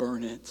 Lord,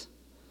 burn it.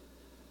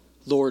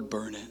 Lord,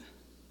 burn it.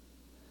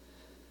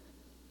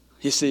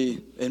 You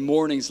see, in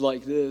mornings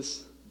like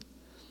this,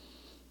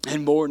 I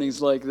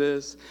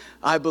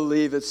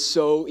believe it's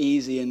so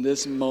easy in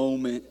this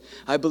moment.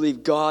 I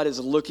believe God is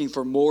looking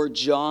for more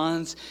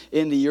Johns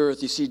in the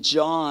earth. You see,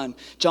 John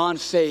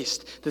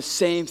faced the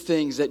same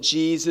things that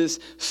Jesus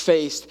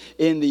faced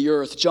in the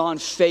earth. John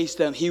faced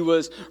them. He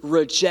was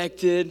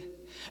rejected,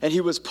 and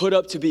he was put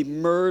up to be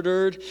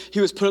murdered.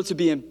 He was put up to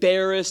be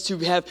embarrassed, to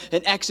have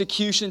an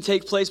execution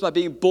take place by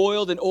being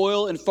boiled in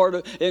oil in front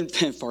of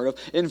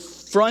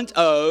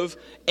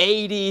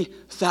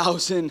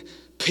 80,000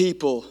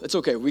 people. It's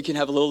okay. We can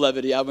have a little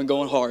levity. I've been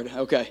going hard.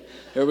 Okay.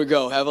 Here we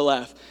go. Have a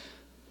laugh.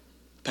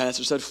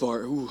 Pastor said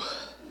fart. Ooh.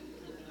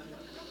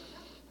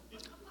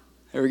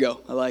 There we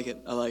go. I like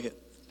it.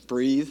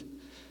 Breathe.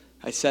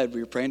 I said we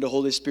were praying to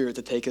Holy Spirit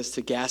to take us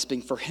to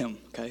gasping for him.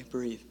 Okay.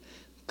 Breathe.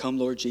 Come,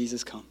 Lord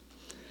Jesus, come.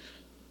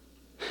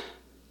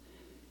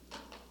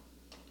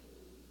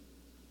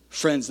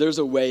 Friends, there's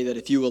a way that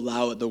if you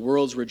allow it, the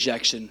world's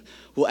rejection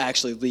will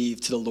actually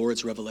lead to the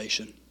Lord's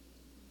revelation.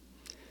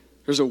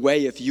 There's a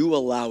way, if you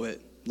allow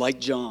it, like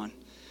John,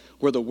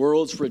 where the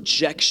world's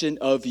rejection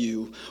of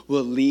you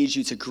will lead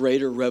you to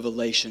greater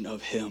revelation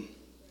of him.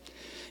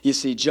 You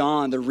see,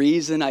 John, the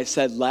reason I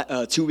said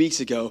 2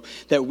 weeks ago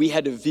that we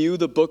had to view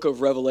the book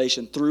of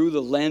Revelation through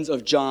the lens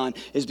of John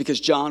is because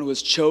John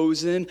was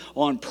chosen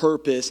on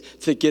purpose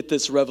to get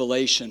this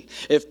revelation.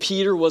 If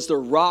Peter was the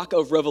rock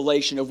of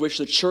revelation of which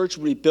the church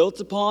would be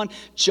built upon,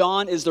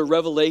 John is the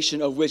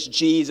revelation of which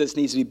Jesus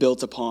needs to be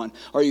built upon.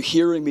 Are you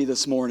hearing me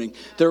this morning?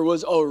 There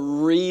was a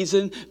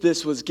reason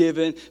this was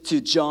given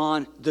to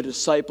John, the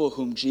disciple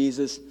whom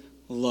Jesus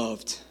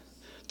loved.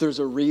 There's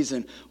a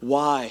reason.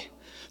 Why?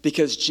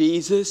 Because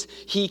Jesus,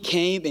 he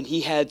came and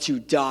he had to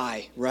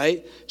die,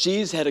 right?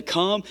 Jesus had to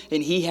come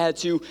and he had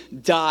to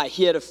die.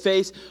 He had to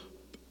face,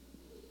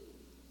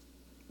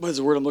 what is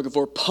the word I'm looking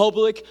for?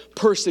 Public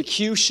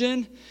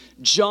persecution.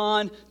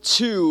 John,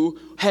 too,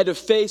 had to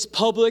face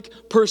public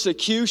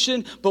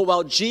persecution. But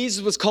while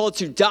Jesus was called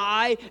to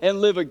die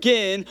and live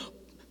again,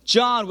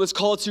 John was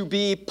called to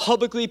be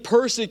publicly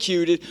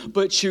persecuted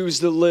but choose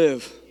to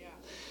live.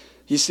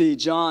 You see,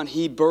 John,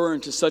 he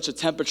burned to such a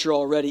temperature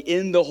already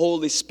in the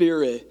Holy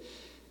Spirit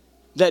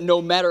that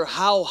no matter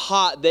how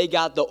hot they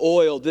got the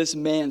oil, this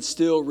man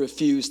still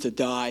refused to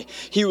die.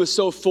 He was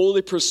so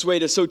fully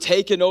persuaded, so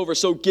taken over,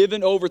 so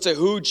given over to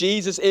who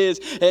Jesus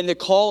is and the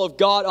call of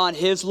God on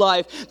his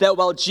life, that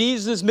while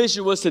Jesus'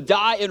 mission was to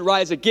die and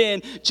rise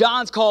again,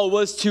 John's call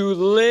was to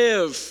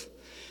live.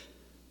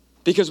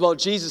 Because while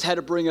Jesus had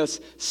to bring us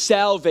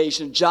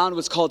salvation, John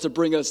was called to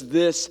bring us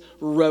this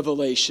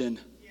revelation.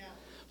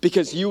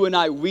 Because you and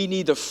I, we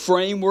need the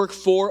framework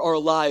for our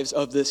lives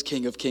of this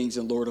King of Kings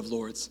and Lord of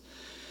Lords.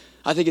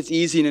 I think it's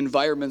easy in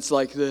environments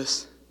like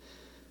this,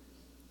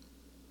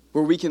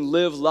 where we can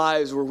live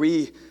lives where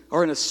we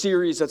are in a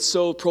series that's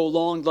so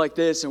prolonged like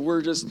this, and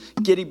we're just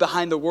getting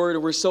behind the word,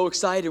 and we're so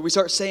excited. We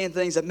start saying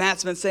things that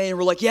Matt's been saying, and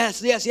we're like,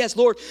 yes, yes, yes,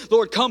 Lord,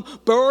 Lord, come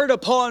burn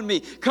upon me.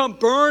 Come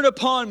burn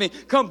upon me.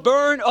 Come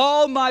burn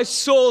all my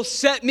soul.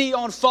 Set me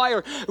on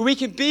fire. We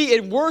can be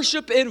in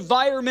worship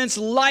environments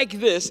like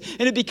this,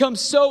 and it becomes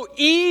so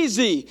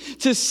easy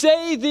to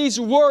say these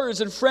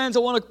words. And friends, I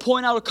want to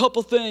point out a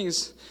couple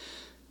things.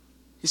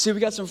 You see, we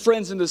got some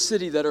friends in the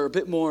city that are a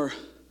bit more,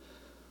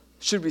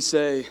 should we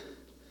say,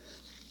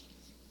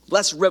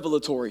 less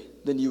revelatory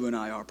than you and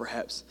I are,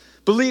 perhaps.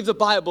 Believe the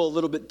Bible a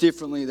little bit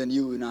differently than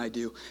you and I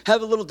do.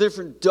 Have a little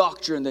different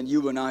doctrine than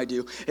you and I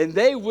do. And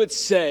they would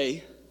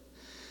say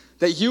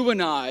that you and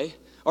I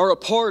are a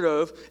part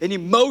of an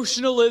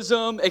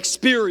emotionalism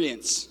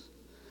experience.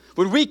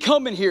 When we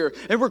come in here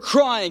and we're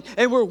crying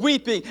and we're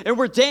weeping and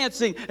we're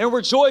dancing and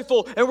we're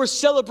joyful and we're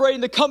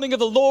celebrating the coming of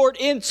the Lord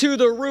into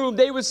the room,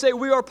 they would say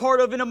we are part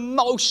of an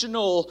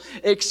emotional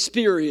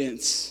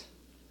experience.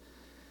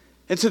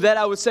 And to that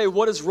I would say,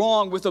 what is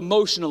wrong with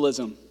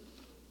emotionalism?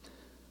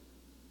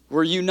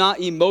 Were you not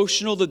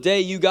emotional the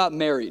day you got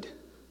married?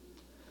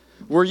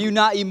 Were you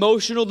not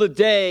emotional the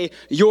day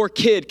your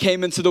kid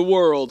came into the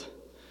world?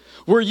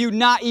 Were you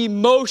not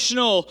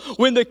emotional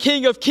when the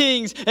King of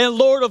Kings and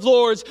Lord of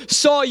Lords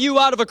saw you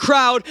out of a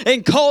crowd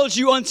and called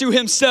you unto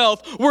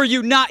himself? Were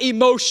you not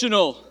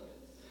emotional?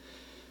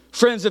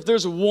 Friends, if there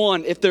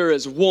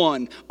is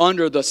one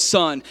under the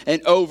sun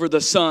and over the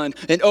sun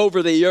and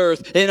over the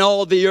earth and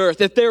all the earth,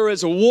 if there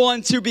is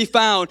one to be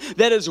found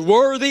that is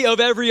worthy of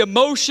every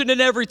emotion and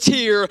every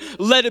tear,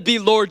 let it be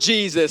Lord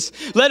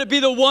Jesus. Let it be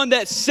the one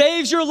that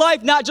saves your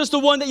life, not just the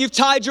one that you've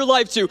tied your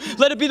life to.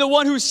 Let it be the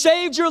one who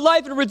saved your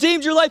life and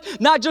redeemed your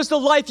life, not just the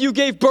life you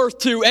gave birth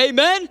to.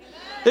 Amen?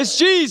 It's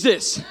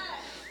Jesus.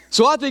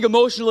 So I think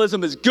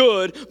emotionalism is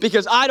good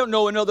because I don't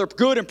know another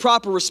good and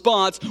proper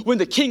response when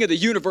the King of the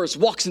universe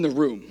walks in the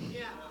room.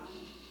 Yeah.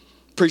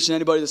 Preaching to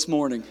anybody this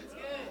morning.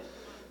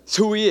 It's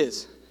who he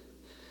is.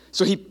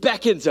 So he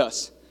beckons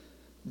us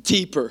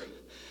deeper.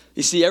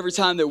 You see, every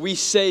time that we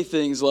say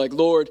things like,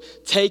 Lord,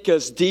 take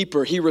us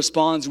deeper, he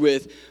responds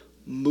with,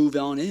 move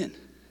on in.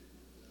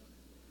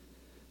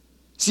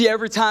 See,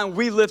 every time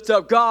we lift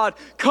up God,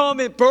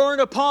 come and burn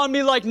upon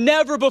me like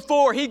never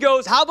before, he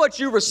goes, how about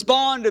you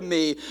respond to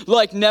me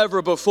like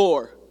never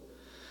before?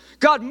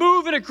 God,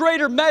 move in a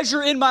greater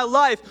measure in my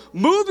life.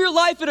 Move your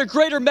life in a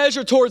greater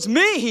measure towards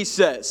me, he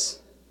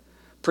says.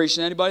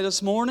 Preaching to anybody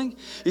this morning?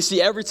 You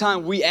see, every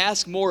time we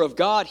ask more of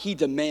God, he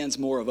demands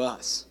more of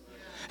us.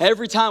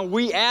 Every time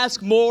we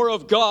ask more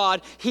of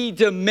God, he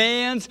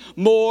demands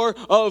more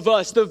of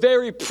us. The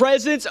very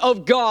presence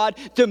of God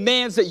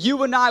demands that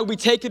you and I, we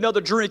take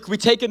another drink, we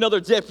take another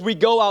dip, we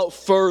go out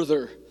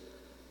further.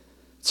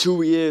 It's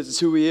who he is, it's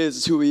who he is,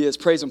 it's who he is.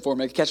 Praise him for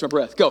me. I can catch my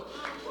breath. Go.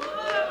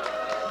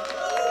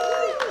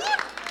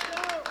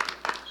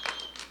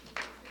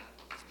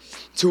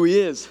 It's who he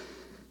is.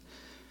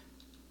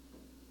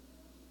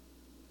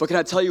 But can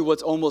I tell you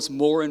what's almost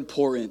more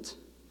important?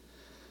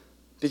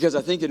 Because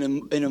I think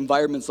in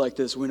environments like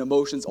this, when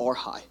emotions are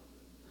high,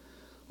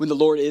 when the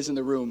Lord is in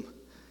the room,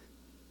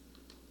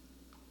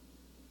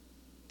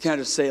 can I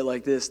just say it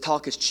like this?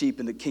 Talk is cheap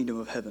in the kingdom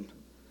of heaven.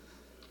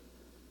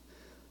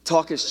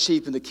 Talk is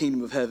cheap in the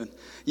kingdom of heaven.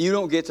 You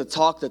don't get to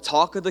talk the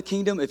talk of the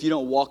kingdom if you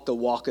don't walk the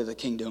walk of the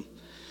kingdom.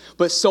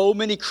 But so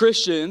many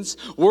Christians,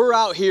 we're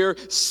out here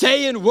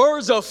saying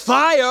words of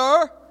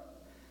fire,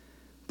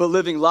 but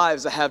living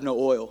lives that have no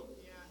oil.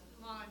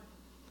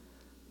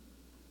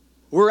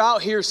 We're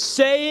out here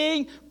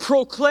saying,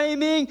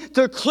 proclaiming,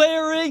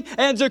 declaring,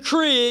 and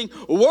decreeing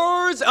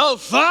words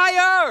of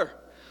fire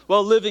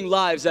while living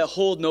lives that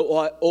hold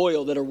no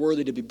oil, that are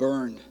worthy to be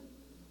burned.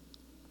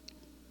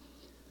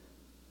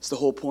 It's the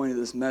whole point of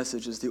this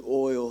message, is the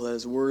oil that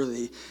is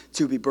worthy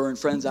to be burned.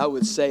 Friends, I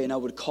would say, and I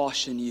would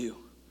caution you,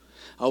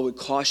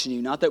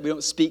 not that we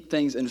don't speak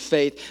things in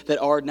faith that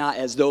are not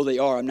as though they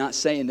are. I'm not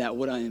saying that.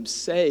 What I am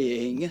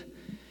saying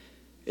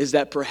is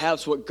that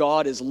perhaps what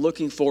God is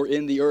looking for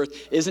in the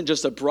earth isn't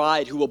just a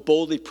bride who will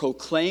boldly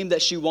proclaim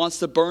that she wants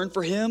to burn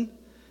for him,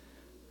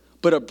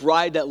 but a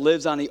bride that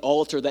lives on the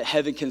altar that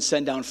heaven can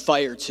send down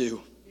fire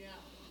to. Yeah.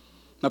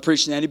 I'm not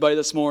preaching to anybody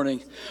this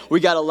morning.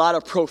 We got a lot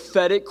of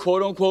prophetic,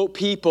 quote unquote,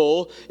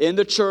 people in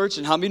the church.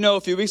 And how many know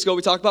a few weeks ago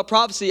we talked about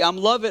prophecy? I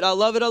love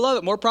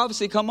it. More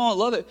prophecy, come on,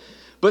 love it.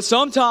 But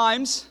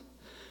sometimes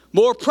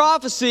more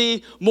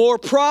prophecy, more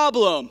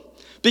problem.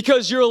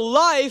 because your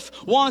life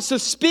wants to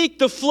speak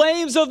the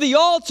flames of the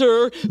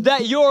altar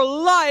that your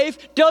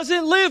life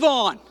doesn't live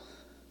on.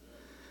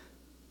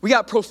 We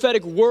got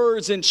prophetic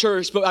words in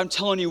church, but I'm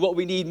telling you what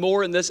we need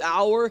more in this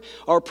hour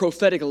are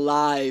prophetic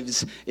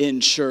lives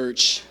in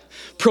church.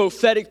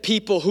 Prophetic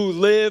people who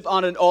live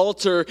on an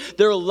altar,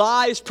 their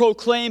lives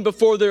proclaim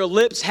before their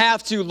lips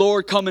have to,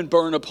 Lord, come and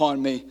burn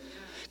upon me.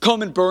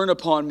 Come and burn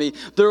upon me.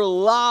 Their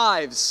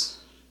lives,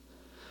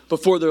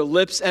 before their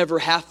lips ever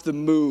have to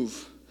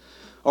move,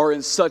 are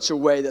in such a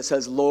way that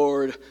says,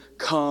 Lord,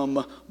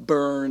 come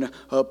burn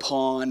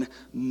upon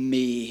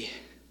me,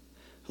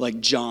 like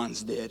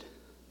John's did.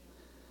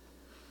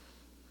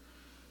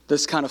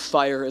 This kind of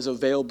fire is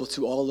available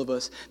to all of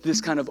us. This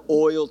kind of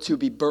oil to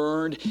be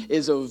burned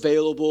is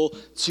available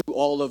to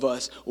all of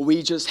us.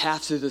 We just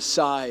have to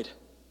decide,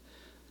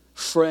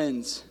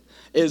 friends,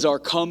 is our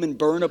come and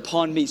burn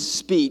upon me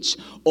speech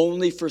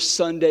only for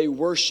Sunday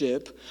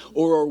worship,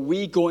 or are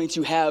we going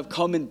to have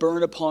come and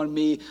burn upon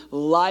me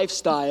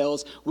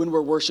lifestyles when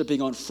we're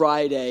worshiping on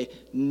Friday,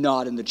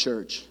 not in the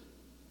church?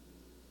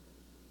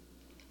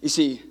 You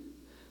see,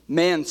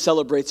 man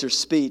celebrates your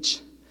speech,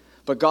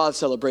 but God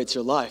celebrates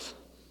your life.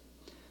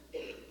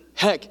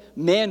 Heck,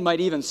 man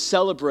might even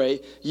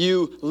celebrate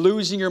you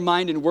losing your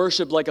mind in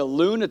worship like a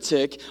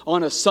lunatic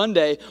on a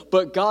Sunday,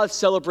 but God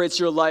celebrates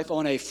your life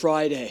on a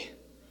Friday.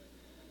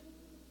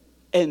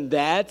 And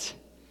that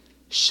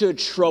should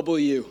trouble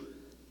you.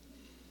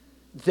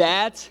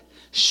 That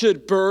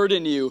should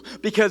burden you,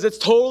 because it's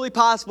totally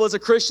possible as a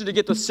Christian to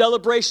get the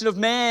celebration of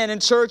man in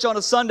church on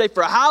a Sunday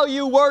for how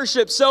you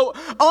worship so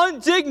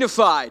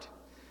undignified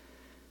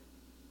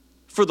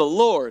for the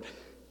Lord.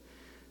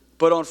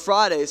 But on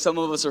Friday, some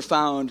of us are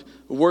found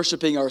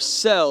worshiping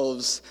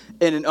ourselves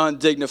in an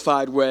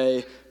undignified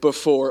way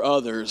before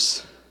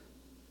others.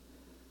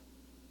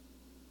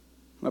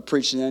 Am I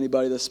preaching to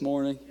anybody this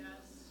morning? Yes.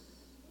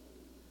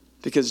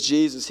 Because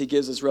Jesus, he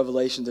gives this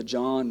revelation to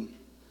John,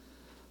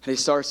 and he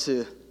starts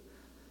to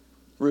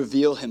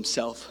reveal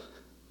himself.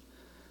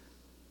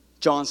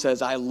 John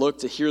says, I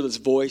looked to hear this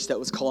voice that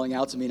was calling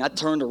out to me, and I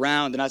turned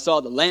around and I saw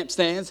the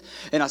lampstands,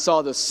 and I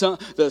saw the sun,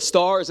 the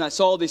stars, and I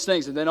saw all these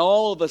things, and then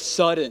all of a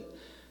sudden,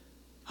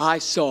 I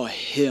saw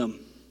him,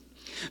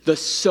 the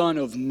Son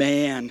of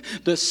Man,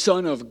 the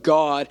Son of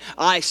God.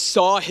 I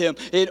saw him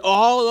in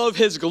all of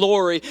his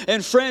glory.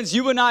 And friends,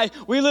 you and I,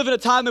 we live in a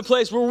time and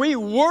place where we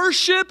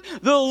worship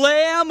the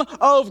Lamb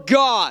of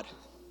God.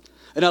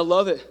 And I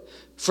love it.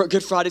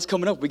 Good Friday's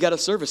coming up. We got a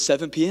service,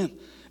 7 p.m.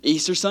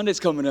 Easter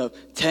Sunday's coming up,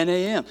 10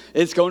 a.m.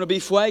 It's going to be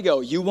Fuego.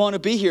 You want to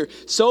be here.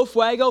 So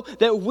Fuego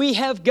that we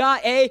have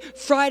got a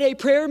Friday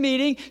prayer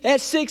meeting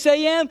at 6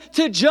 a.m.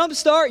 to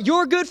jumpstart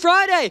your Good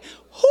Friday.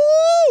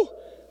 Whoo!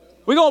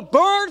 We're going to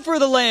burn for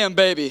the Lamb,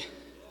 baby.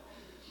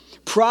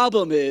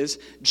 Problem is,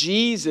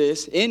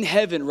 Jesus in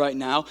heaven right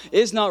now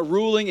is not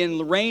ruling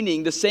and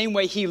reigning the same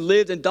way he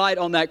lived and died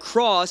on that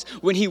cross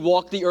when he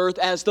walked the earth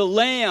as the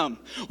Lamb.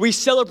 We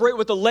celebrate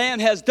what the Lamb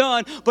has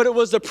done, but it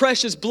was the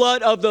precious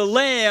blood of the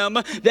Lamb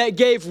that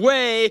gave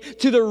way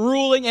to the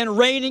ruling and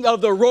reigning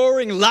of the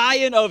roaring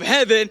lion of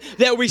heaven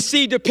that we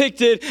see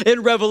depicted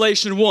in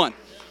Revelation 1.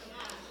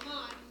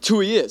 It's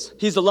who he is.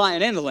 He's the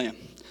lion and the lamb.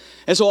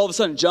 And so all of a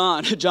sudden,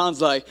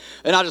 John's like,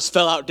 and I just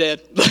fell out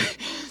dead.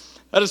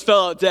 I just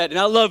fell out dead. And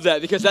I love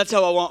that, because that's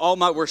how I want all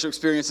my worship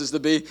experiences to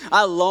be.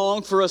 I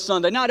long for a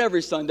Sunday, not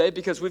every Sunday,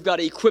 because we've got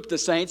to equip the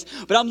saints,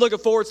 but I'm looking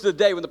forward to the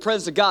day when the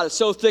presence of God is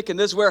so thick in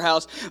this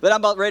warehouse that I'm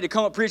about ready to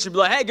come up preach and be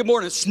like, hey, good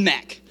morning,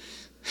 smack.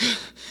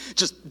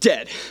 Just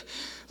dead.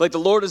 Like the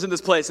Lord is in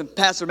this place, and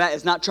Pastor Matt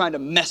is not trying to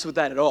mess with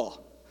that at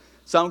all.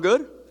 Sound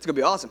good? It's going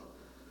to be awesome.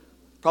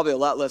 Probably a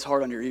lot less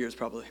hard on your ears,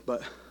 probably,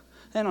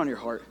 and on your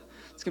heart.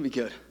 It's going to be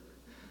good.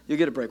 You'll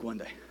get a break one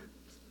day.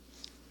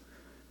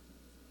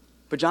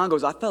 But John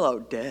goes, I fell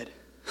out dead.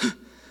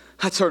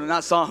 I turned and I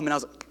saw him, and I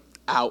was like,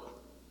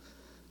 out.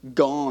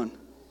 Gone.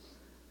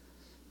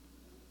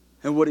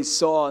 And what he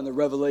saw in the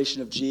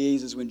revelation of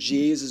Jesus, when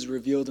Jesus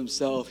revealed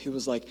himself, he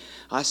was like,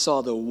 I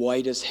saw the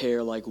whitest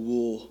hair like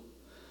wool,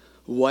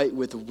 white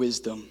with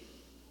wisdom.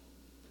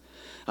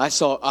 I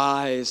saw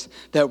eyes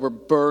that were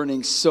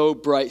burning so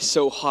bright,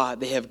 so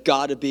hot, they have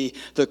got to be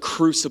the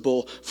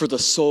crucible for the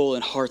soul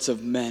and hearts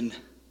of men.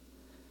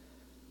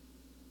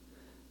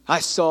 I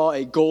saw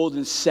a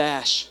golden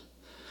sash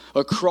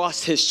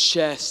across his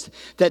chest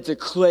that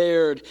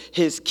declared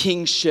his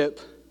kingship.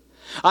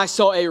 I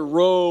saw a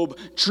robe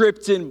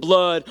dripped in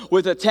blood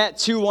with a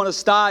tattoo on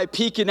his thigh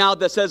peeking out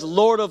that says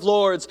Lord of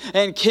Lords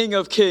and King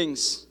of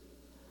Kings.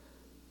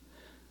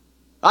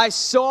 I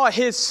saw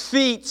his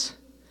feet,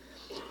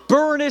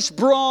 burnished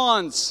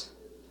bronze,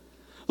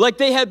 like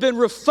they had been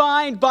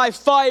refined by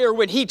fire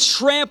when he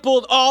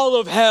trampled all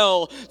of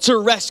hell to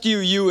rescue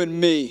you and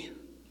me.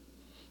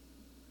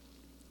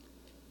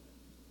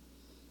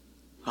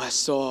 I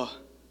saw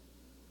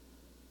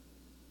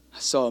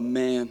a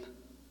man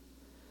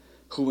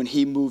who, when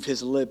he moved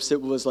his lips,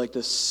 it was like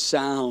the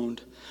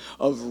sound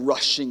of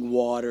rushing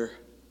water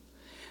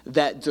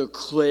that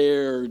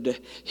declared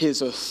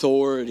his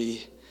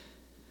authority,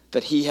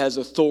 that he has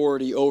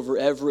authority over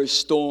every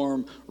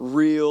storm,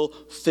 real,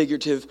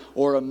 figurative,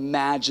 or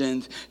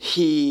imagined.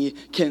 He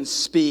can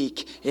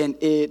speak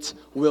and it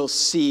will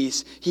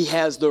cease. He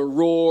has the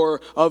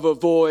roar of a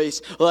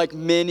voice like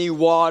many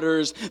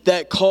waters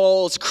that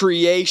calls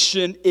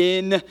creation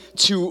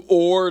into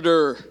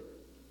order.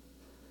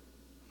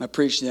 Am I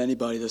preaching to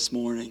anybody this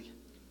morning?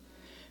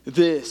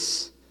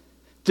 This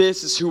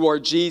is who our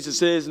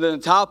Jesus is. And then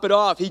to top it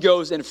off, he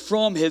goes, and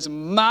from his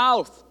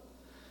mouth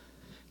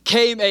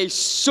came a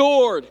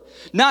sword,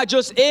 not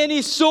just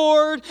any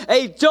sword,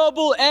 a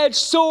double-edged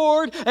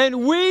sword.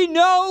 And we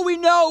know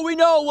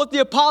what the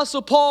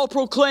Apostle Paul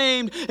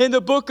proclaimed in the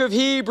book of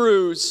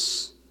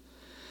Hebrews,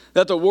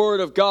 that the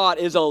word of God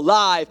is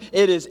alive,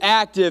 it is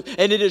active,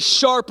 and it is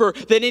sharper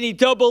than any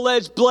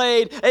double-edged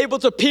blade, able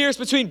to pierce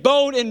between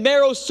bone and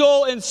marrow,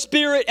 soul and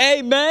spirit.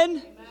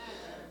 Amen?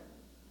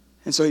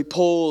 And so he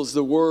pulls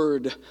the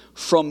word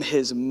from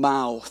his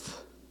mouth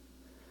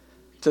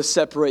to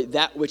separate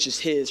that which is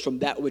his from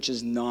that which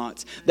is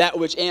not. That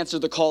which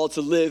answered the call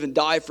to live and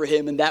die for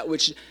him, and that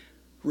which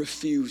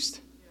refused.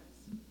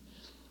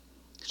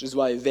 Which is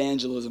why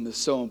evangelism is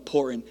so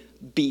important.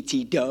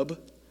 BT dub.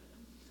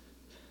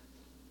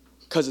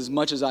 Because as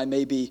much as I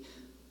may be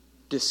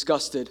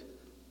disgusted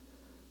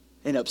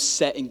and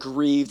upset and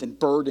grieved and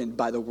burdened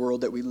by the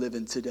world that we live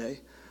in today,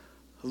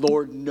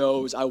 Lord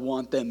knows I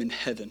want them in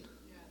heaven.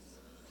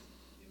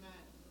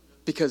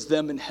 Because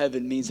them in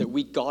heaven means that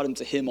we got them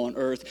to him on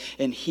earth,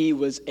 and he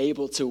was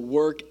able to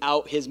work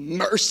out his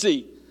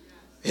mercy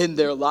in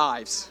their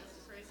lives.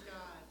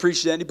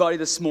 Preach to anybody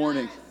this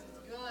morning.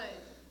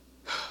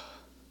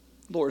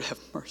 Lord, have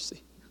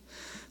mercy.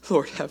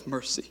 Lord, have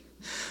mercy.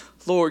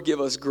 Lord, give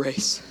us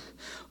grace.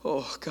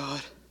 Oh,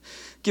 God.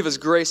 Give us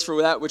grace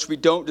for that which we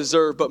don't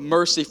deserve, but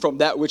mercy from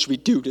that which we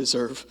do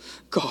deserve.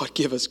 God,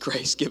 give us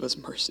grace. Give us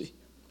mercy.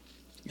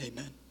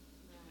 Amen.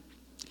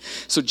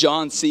 So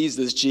John sees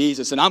this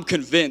Jesus, and I'm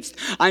convinced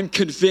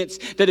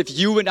that if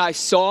you and I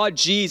saw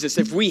Jesus,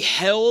 if we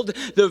held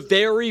the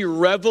very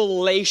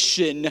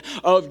revelation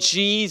of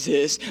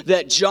Jesus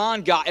that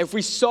John got, if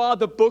we saw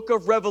the book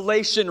of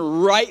Revelation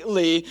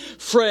rightly,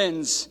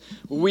 friends,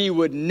 we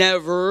would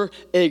never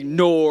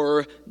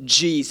ignore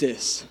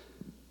Jesus.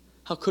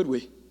 How could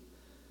we?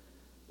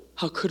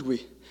 How could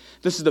we?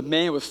 This is the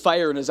man with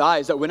fire in his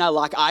eyes that when I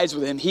lock eyes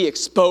with him, he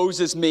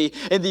exposes me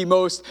in the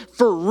most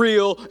for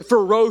real,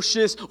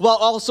 ferocious, while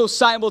also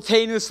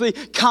simultaneously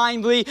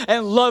kindly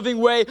and loving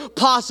way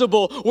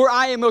possible, where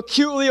I am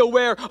acutely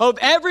aware of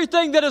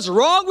everything that is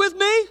wrong with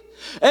me,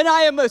 and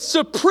I am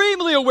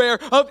supremely aware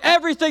of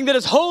everything that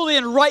is holy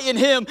and right in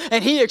him,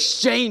 and he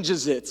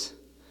exchanges it.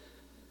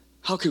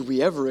 How could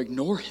we ever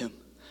ignore him?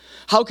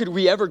 How could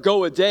we ever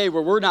go a day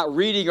where we're not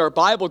reading our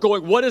Bible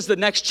going, what is the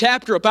next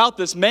chapter about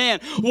this man?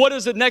 What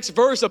is the next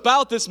verse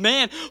about this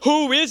man?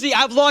 Who is he?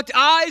 I've locked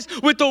eyes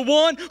with the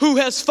one who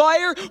has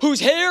fire, whose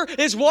hair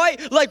is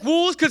white like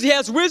wool because he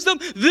has wisdom.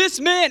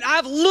 This man,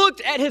 I've looked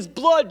at his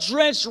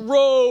blood-drenched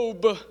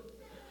robe.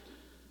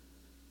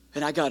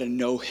 And I got to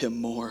know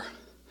him more.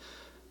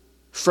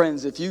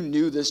 Friends, if you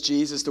knew this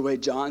Jesus the way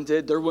John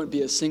did, there wouldn't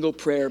be a single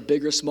prayer,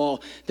 big or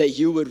small, that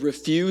you would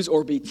refuse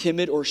or be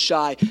timid or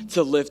shy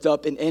to lift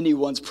up in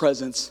anyone's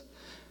presence.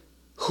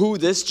 Who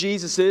this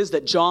Jesus is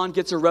that John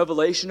gets a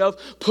revelation of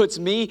puts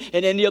me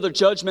and any other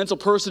judgmental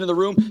person in the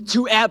room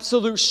to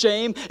absolute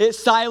shame. It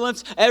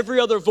silences every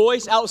other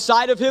voice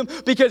outside of him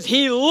because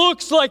he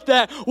looks like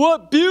that.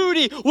 What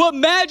beauty, what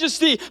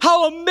majesty,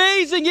 how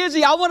amazing is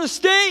he? I want to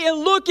stay and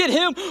look at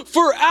him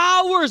for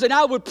hours, and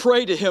I would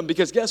pray to him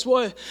because guess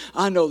what?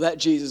 I know that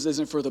Jesus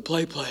isn't for the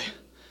play.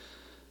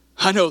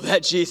 I know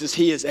that Jesus,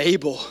 he is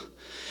able.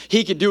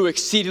 He can do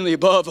exceedingly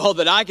above all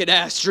that I can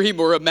ask, dream,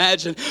 or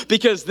imagine,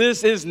 because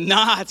this is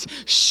not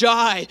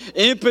shy,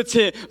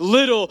 impotent,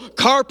 little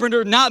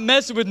carpenter, not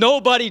messing with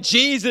nobody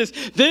Jesus.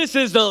 This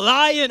is the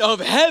Lion of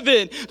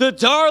heaven, the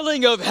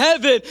darling of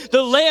heaven,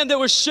 the Lamb that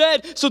was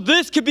shed so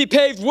this could be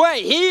paved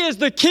way. He is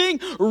the King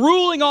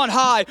ruling on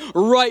high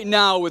right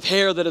now with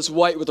hair that is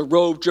white, with a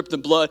robe dripped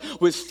in blood,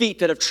 with feet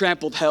that have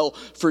trampled hell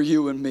for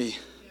you and me.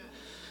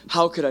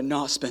 How could I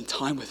not spend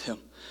time with him?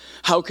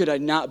 How could I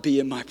not be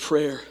in my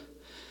prayer?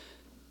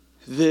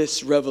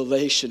 This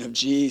revelation of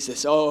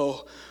Jesus,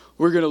 oh,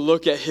 we're going to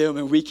look at him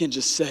and we can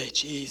just say,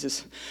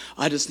 Jesus,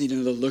 I just need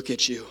another look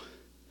at you.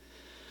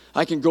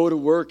 I can go to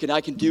work and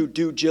I can do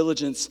due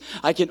diligence.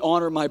 I can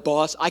honor my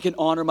boss. I can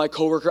honor my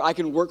coworker. I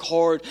can work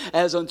hard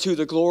as unto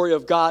the glory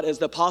of God, as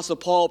the Apostle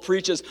Paul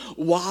preaches.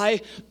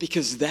 Why?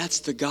 Because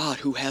that's the God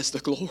who has the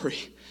glory.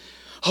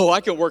 Oh,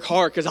 I can work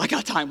hard because I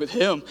got time with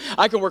him.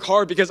 I can work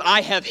hard because I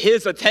have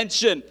his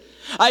attention.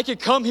 I can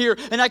come here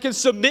and I can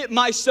submit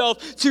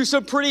myself to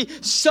some pretty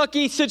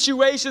sucky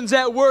situations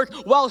at work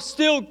while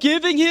still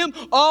giving him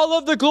all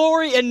of the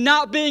glory and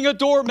not being a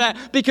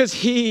doormat, because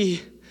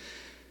he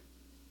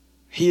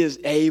is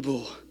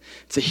able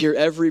to hear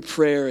every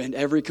prayer and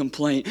every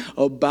complaint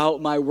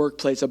about my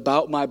workplace,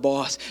 about my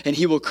boss, and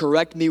he will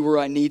correct me where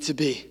I need to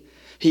be.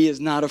 He is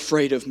not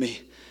afraid of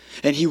me.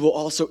 And he will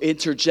also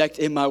interject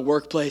in my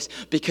workplace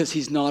because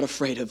he's not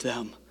afraid of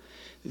them.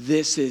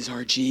 This is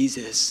our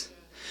Jesus.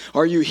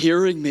 Are you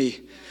hearing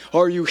me?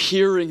 Are you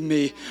hearing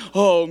me?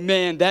 Oh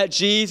man, that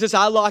Jesus,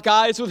 I lock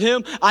eyes with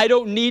him. I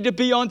don't need to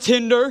be on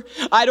Tinder.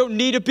 I don't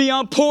need to be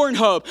on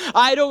Pornhub.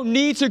 I don't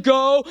need to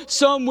go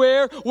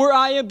somewhere where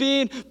I am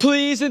being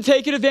pleased and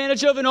taken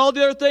advantage of and all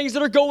the other things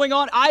that are going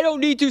on. I don't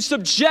need to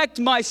subject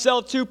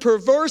myself to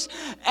perverse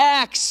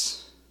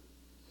acts.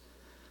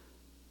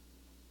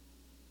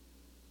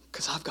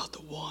 Because I've got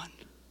the one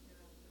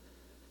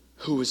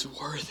who is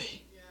worthy.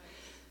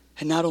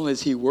 And not only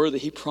is he worthy,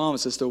 he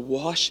promises to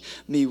wash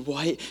me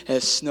white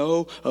as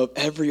snow of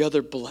every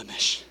other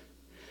blemish.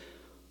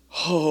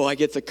 Oh, I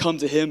get to come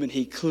to him and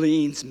he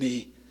cleans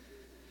me.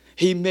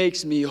 He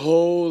makes me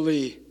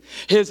holy.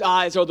 His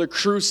eyes are the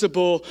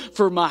crucible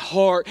for my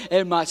heart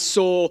and my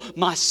soul,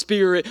 my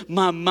spirit,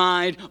 my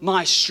mind,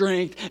 my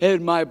strength,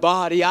 and my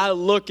body. I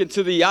look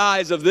into the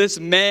eyes of this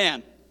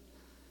man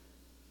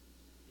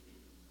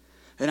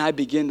and I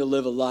begin to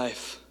live a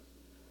life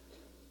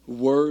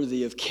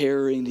worthy of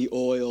carrying the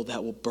oil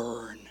that will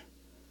burn.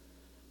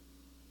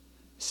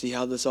 See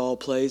how this all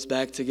plays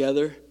back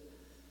together?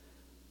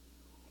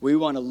 We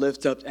want to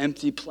lift up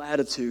empty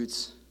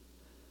platitudes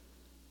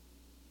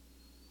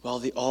while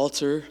the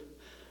altar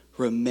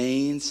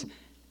remains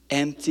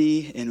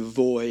empty and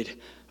void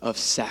of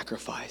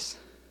sacrifice.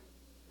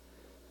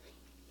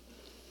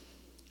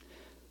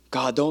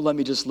 God, don't let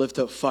me just lift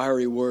up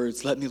fiery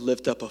words. Let me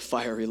lift up a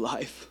fiery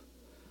life.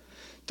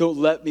 Don't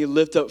let me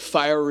lift up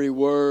fiery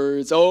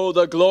words. Oh,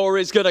 the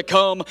glory's going to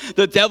come.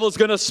 The devil's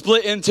going to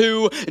split in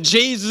two.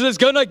 Jesus is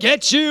going to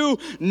get you.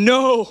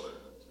 No.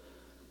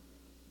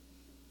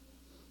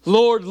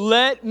 Lord,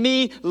 let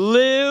me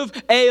live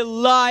a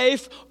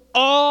life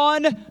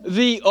on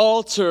the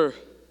altar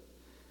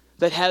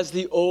that has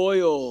the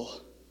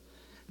oil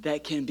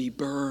that can be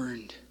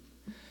burned.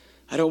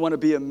 I don't want to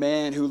be a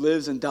man who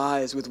lives and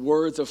dies with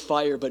words of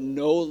fire, but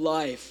no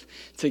life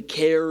to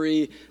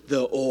carry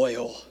the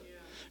oil.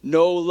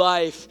 No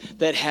life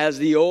that has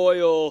the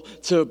oil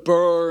to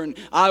burn.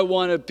 I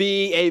want to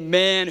be a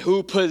man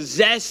who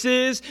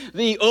possesses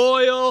the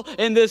oil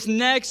in this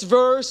next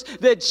verse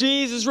that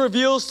Jesus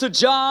reveals to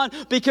John,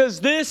 because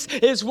this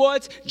is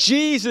what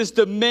Jesus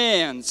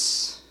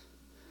demands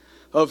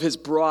of his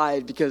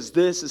bride, because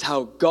this is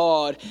how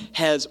God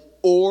has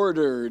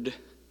ordered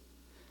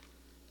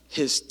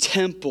his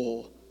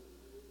temple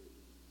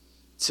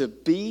to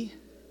be,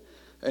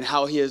 and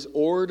how he has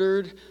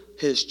ordered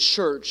his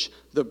church,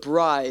 the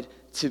bride,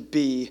 to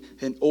be,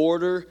 in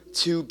order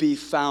to be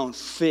found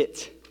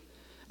fit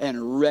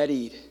and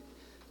ready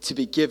to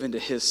be given to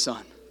his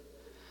son.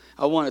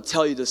 I want to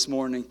tell you this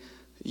morning,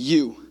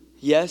 you,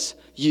 yes,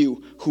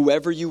 you,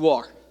 whoever you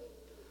are,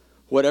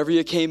 whatever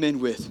you came in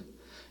with,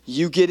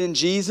 you get in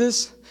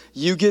Jesus,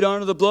 you get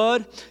under the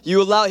blood,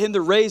 you allow him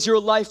to raise your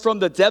life from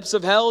the depths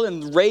of hell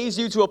and raise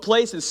you to a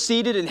place and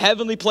seated in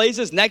heavenly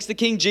places next to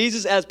King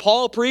Jesus, as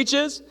Paul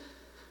preaches.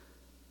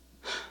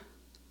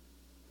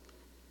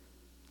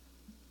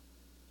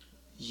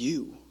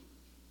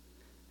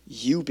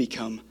 You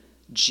become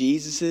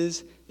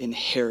Jesus'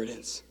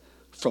 inheritance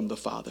from the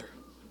Father.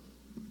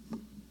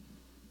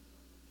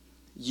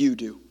 You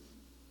do.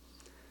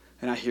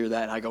 And I hear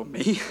that and I go,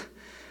 me?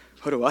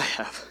 What do I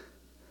have?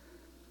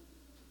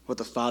 What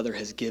the Father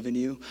has given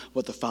you,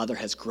 what the Father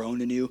has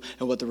grown in you,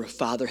 and what the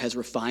Father has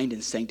refined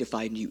and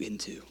sanctified you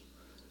into.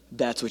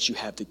 That's what you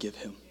have to give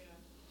him.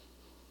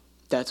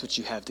 That's what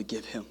you have to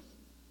give him.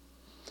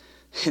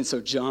 And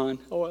so John,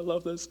 oh, I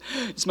love this.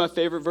 It's my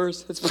favorite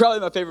verse. It's probably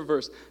my favorite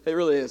verse. It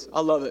really is. I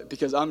love it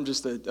because I'm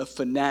just a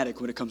fanatic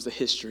when it comes to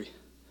history.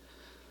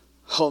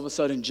 All of a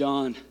sudden,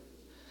 John,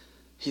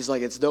 he's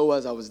like, it's though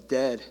as I was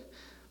dead,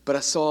 but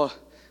I saw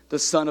the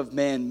Son of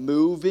Man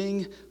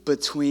moving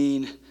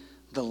between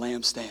the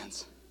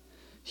lampstands.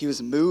 He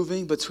was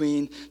moving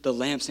between the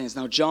lampstands.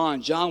 Now,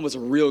 John was a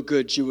real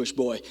good Jewish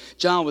boy.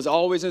 John was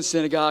always in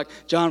synagogue.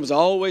 John was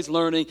always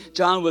learning.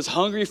 John was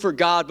hungry for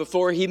God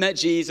before he met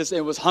Jesus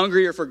and was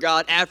hungrier for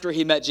God after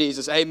he met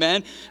Jesus.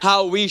 Amen?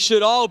 How we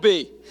should all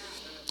be.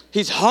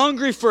 He's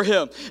hungry for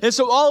him. And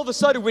so all of a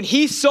sudden, when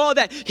he saw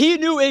that, he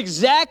knew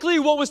exactly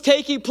what was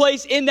taking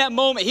place in that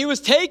moment. He was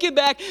taken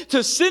back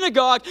to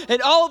synagogue,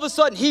 and all of a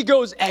sudden, he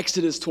goes,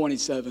 Exodus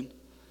 27.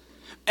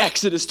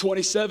 Exodus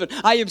 27.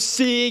 I am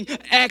seeing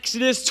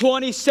Exodus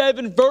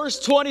 27,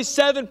 verse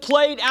 27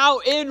 played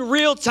out in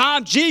real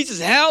time. Jesus,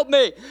 help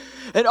me.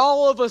 And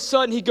all of a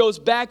sudden, he goes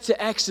back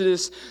to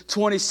Exodus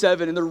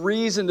 27. And the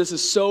reason this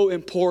is so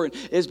important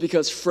is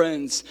because,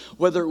 friends,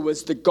 whether it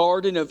was the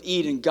Garden of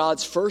Eden,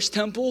 God's first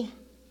temple,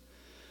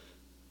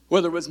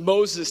 whether it was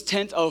Moses'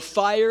 tent of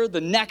fire, the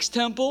next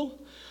temple,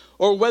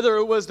 or whether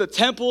it was the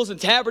temples and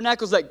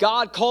tabernacles that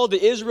God called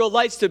the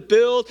Israelites to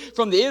build,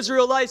 from the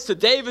Israelites to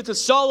David to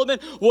Solomon,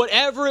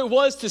 whatever it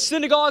was, to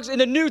synagogues in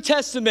the New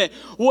Testament,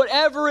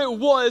 whatever it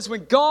was,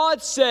 when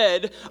God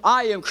said,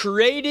 I am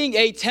creating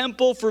a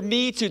temple for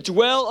me to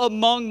dwell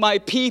among my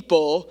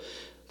people,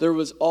 there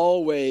was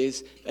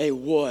always a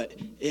what?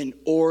 In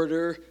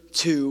order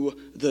to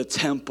the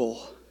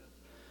temple.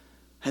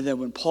 And then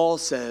when Paul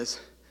says,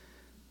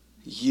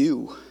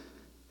 you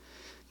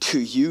Do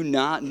you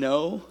not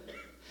know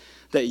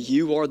that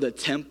you are the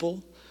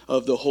temple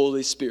of the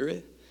Holy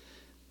Spirit?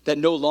 That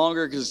no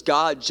longer does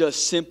God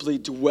just simply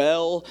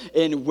dwell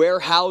in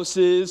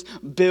warehouses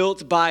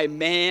built by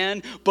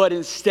man, but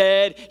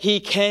instead he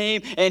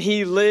came and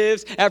he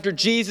lives after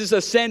Jesus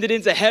ascended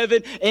into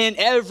heaven in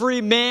every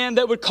man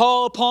that would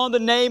call upon the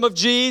name of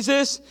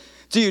Jesus.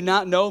 Do you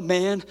not know,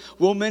 man,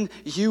 woman,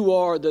 you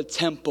are the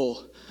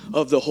temple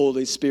of the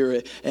Holy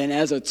Spirit. And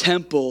as a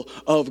temple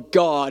of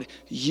God,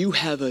 you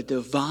have a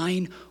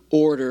divine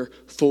order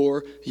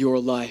for your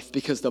life,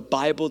 because the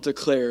Bible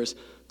declares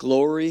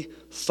glory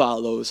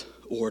follows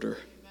order.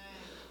 Amen.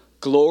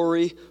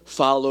 Glory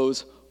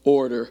follows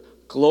order.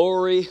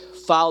 Glory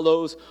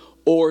follows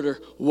order.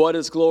 What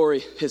is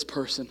glory? His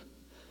person,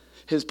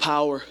 his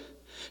power,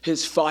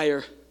 his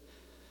fire,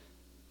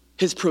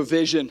 his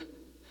provision.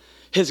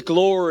 His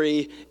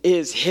glory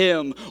is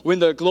him. When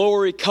the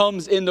glory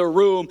comes in the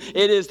room,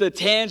 it is the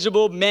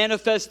tangible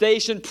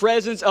manifestation,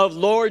 presence of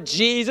Lord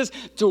Jesus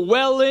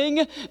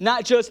dwelling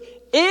not just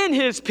in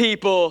his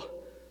people,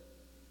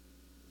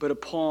 but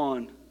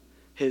upon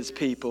his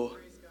people.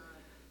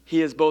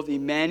 He is both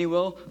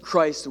Emmanuel,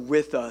 Christ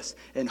with us,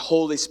 and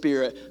Holy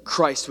Spirit,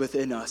 Christ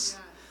within us.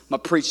 I'm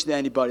going to preach to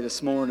anybody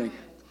this morning.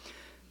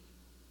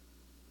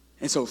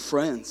 And so,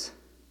 friends,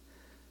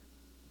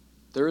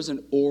 there is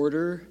an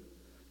order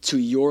to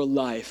your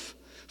life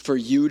for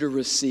you to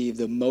receive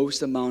the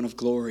most amount of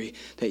glory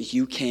that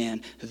you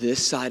can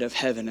this side of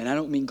heaven. And I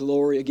don't mean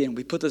glory, again,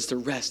 we put this to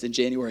rest in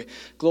January.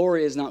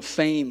 Glory is not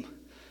fame.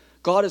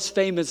 God is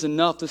famous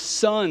enough. The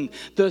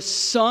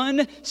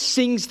Son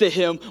sings to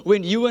him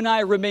when you and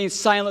I remain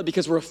silent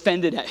because we're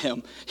offended at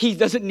him. He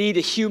doesn't need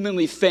to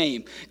humanly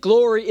fame.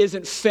 Glory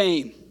isn't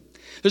fame.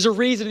 There's a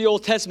reason in the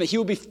Old Testament he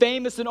will be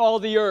famous in all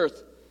the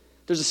earth.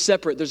 There's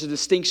a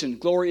distinction.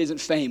 Glory isn't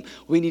fame.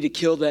 We need to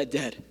kill that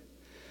dead.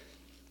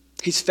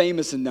 He's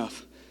famous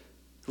enough.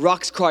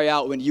 Rocks cry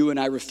out when you and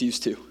I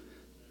refuse to.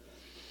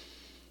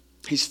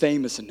 He's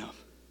famous enough.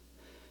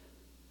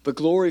 But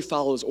glory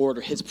follows order.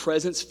 His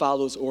presence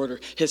follows order.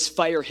 His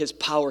fire, his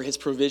power, his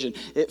provision.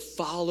 It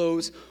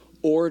follows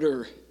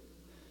order.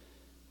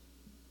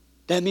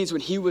 That means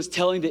when he was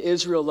telling the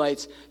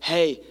Israelites,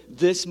 hey,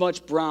 this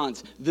much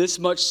bronze, this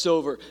much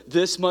silver,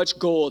 this much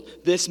gold,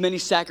 this many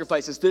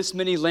sacrifices, this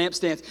many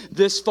lampstands,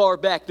 this far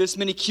back, this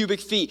many cubic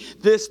feet,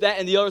 this, that,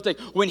 and the other thing.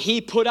 When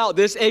he put out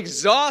this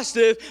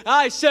exhaustive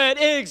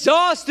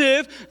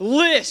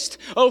list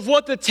of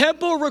what the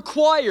temple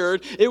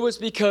required, it was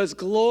because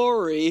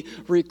glory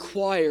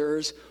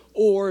requires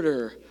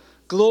order.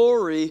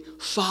 Glory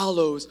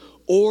follows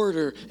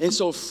order. And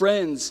so,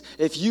 friends,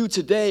 if you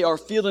today are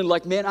feeling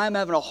like, man, I'm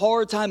having a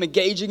hard time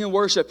engaging in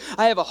worship,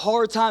 I have a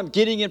hard time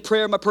getting in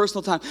prayer in my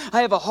personal time,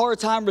 I have a hard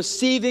time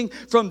receiving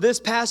from this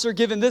pastor,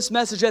 giving this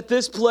message at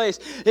this place,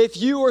 if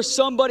you are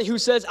somebody who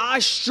says, I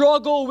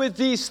struggle with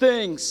these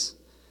things,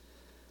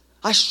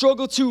 I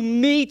struggle to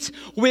meet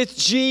with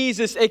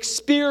Jesus,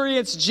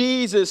 experience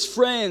Jesus,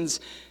 friends,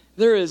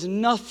 there is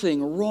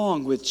nothing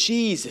wrong with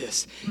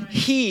Jesus.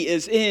 He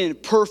is in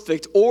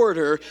perfect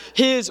order.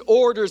 His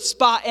order,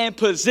 spot, and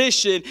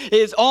position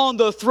is on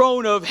the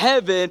throne of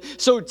heaven.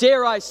 So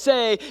dare I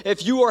say,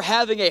 if you are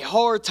having a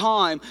hard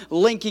time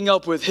linking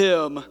up with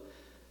him,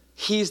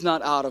 he's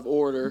not out of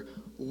order.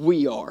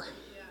 We are.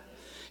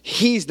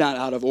 He's not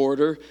out of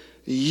order.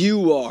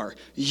 You are.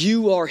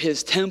 You are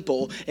his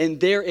temple, and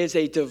there is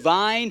a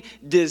divine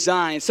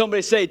design.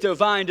 Somebody say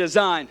divine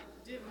design.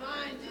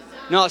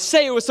 Now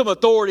say it with some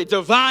authority.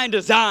 Divine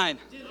design.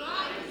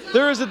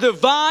 There is a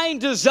divine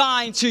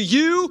design to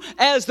you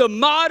as the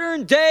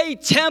modern day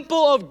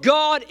temple of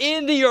God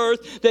in the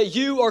earth that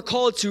you are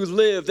called to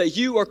live, that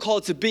you are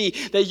called to be,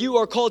 that you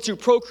are called to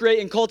procreate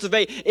and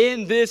cultivate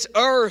in this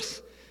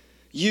earth.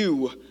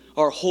 You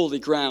are holy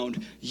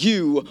ground.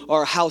 You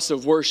are a house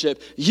of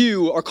worship.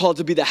 You are called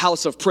to be the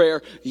house of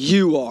prayer.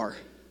 You are.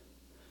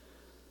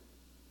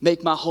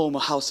 Make my home a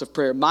house of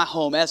prayer. My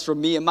home, as for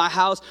me and my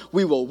house,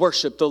 we will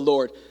worship the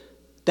Lord.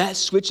 That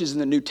switches in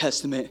the New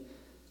Testament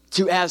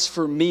to as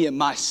for me and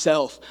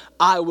myself,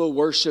 I will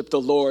worship the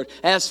Lord.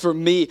 As for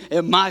me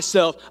and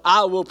myself,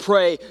 I will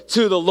pray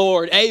to the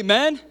Lord.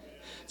 Amen?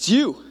 It's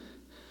you.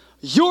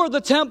 You're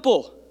the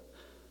temple.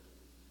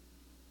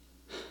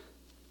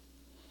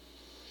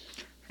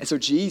 And so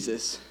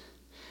Jesus,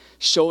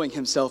 showing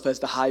himself as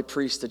the high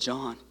priest to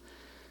John,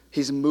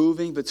 he's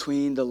moving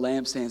between the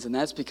lampstands. And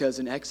that's because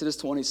in Exodus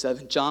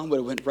 27, John would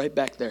have went right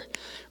back there.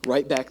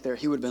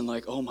 He would have been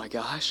like, oh my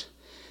gosh.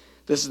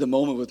 This is the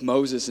moment with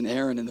Moses and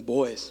Aaron and the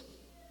boys.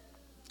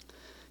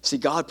 See,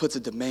 God puts a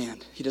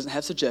demand. He doesn't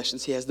have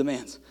suggestions. He has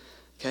demands.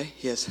 Okay?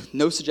 He has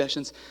no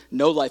suggestions,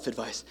 no life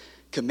advice.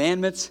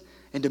 Commandments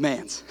and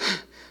demands.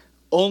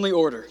 Only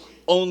order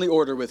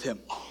with him.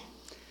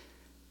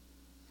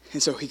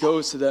 And so he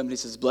goes to them and he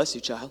says, bless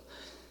you, child.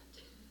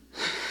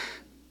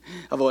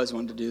 I've always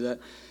wanted to do that.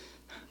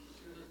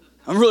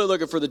 I'm really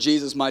looking for the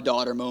Jesus, my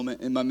daughter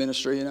moment in my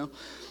ministry, you know.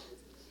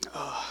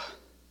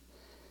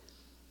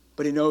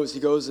 But he knows, he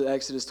goes to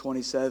Exodus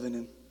 27,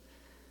 and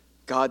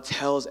God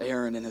tells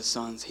Aaron and his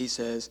sons, he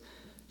says,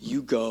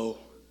 you go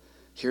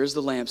here's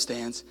the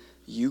lampstands.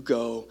 You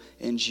go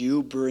and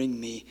you bring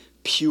me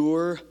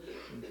pure,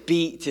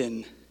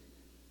 beaten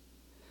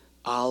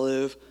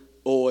olive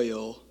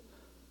oil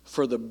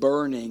for the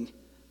burning,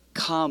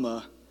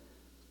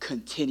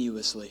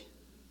 continuously.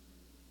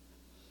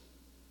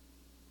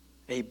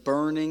 A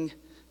burning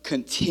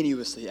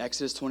continuously.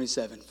 Exodus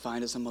 27.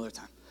 Find it some other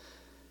time.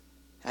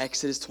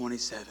 Exodus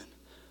 27.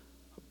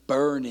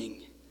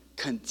 Burning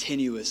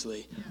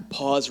continuously.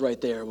 Pause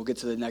right there. We'll get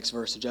to the next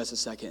verse in just a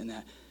second in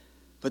that.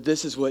 But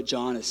this is what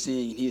John is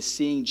seeing. He is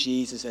seeing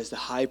Jesus as the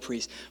high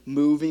priest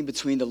moving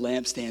between the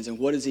lampstands. And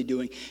what is he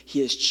doing?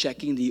 He is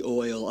checking the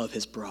oil of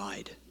his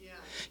bride.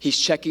 He's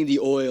checking the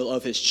oil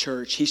of his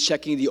church. He's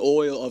checking the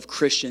oil of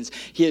Christians.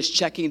 He is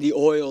checking the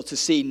oil to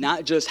see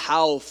not just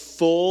how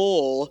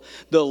full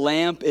the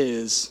lamp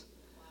is,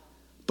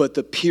 but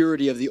the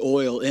purity of the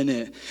oil in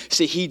it.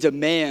 See, he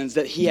demands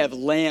that he have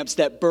lamps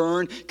that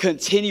burn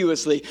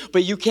continuously.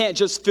 But you can't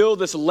just fill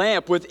this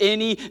lamp with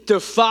any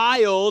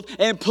defiled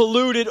and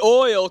polluted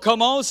oil.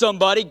 Come on,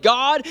 somebody.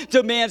 God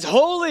demands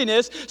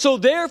holiness, so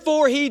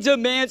therefore he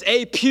demands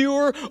a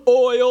pure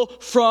oil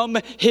from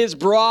his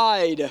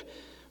bride.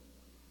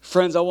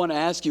 Friends, I want to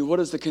ask you, what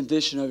is the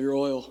condition of your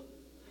oil?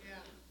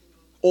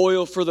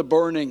 Oil for the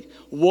burning.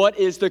 What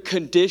is the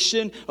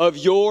condition of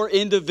your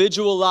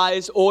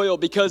individualized oil?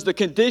 Because the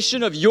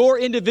condition of your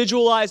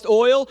individualized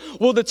oil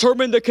will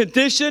determine the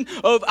condition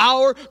of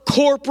our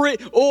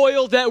corporate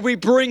oil that we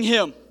bring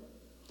him.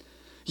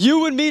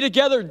 You and me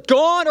together,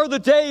 gone are the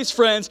days,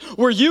 friends,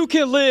 where you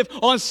can live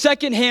on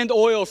secondhand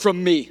oil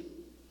from me.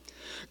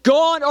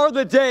 Gone are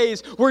the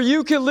days where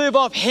you can live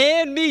off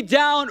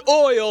hand-me-down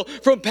oil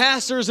from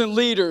pastors and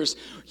leaders.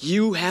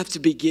 You have to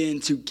begin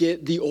to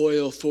get the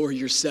oil for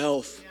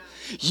yourself.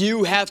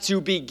 You have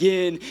to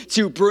begin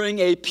to bring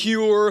a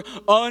pure,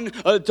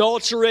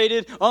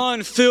 unadulterated,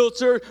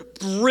 unfiltered,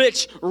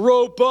 rich,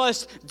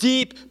 robust,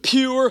 deep,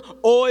 pure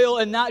oil.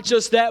 And not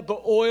just that,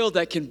 but oil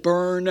that can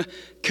burn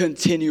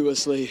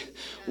continuously.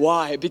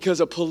 Why?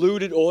 Because a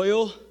polluted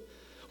oil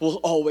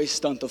will always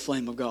stunt the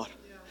flame of God.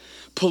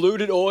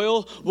 Polluted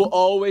oil will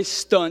always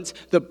stunt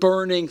the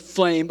burning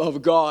flame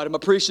of God. Am I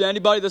preaching to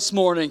anybody this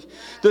morning?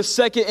 The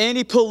second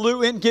any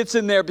pollutant gets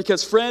in there,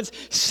 because friends,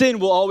 sin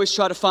will always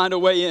try to find a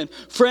way in.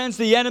 Friends,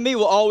 the enemy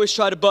will always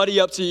try to buddy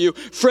up to you.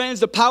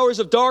 Friends, the powers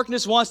of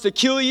darkness wants to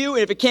kill you.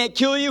 And if it can't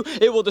kill you,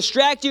 it will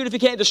distract you. And if it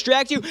can't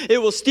distract you,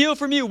 it will steal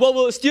from you. What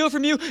will it steal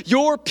from you?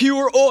 Your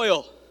pure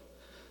oil.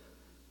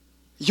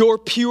 Your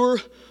pure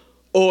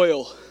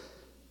oil.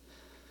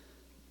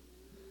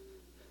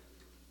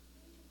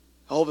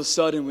 All of a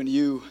sudden, when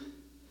you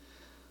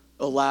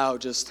allow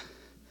just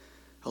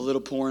a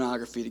little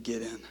pornography to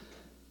get in,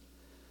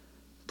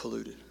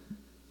 polluted.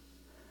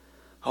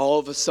 All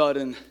of a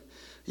sudden,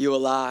 you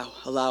allow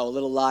a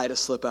little lie to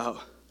slip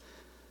out.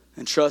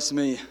 And trust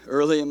me,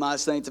 early in my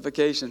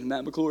sanctification,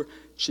 Matt McClure,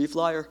 chief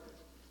liar,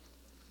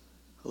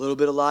 a little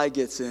bit of lie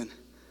gets in,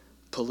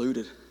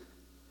 polluted.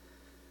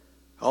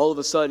 All of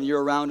a sudden,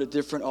 you're around a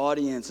different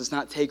audience. It's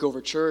not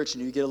Takeover Church,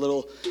 and you get a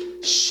little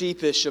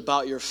sheepish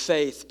about your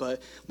faith,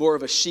 but more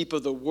of a sheep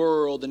of the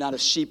world and not a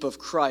sheep of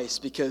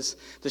Christ, because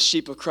the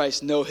sheep of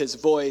Christ know his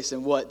voice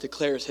and what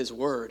declares his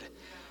word.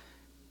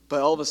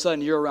 But all of a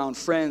sudden, you're around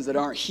friends that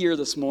aren't here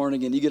this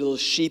morning, and you get a little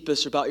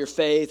sheepish about your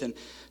faith, and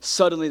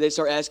suddenly they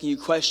start asking you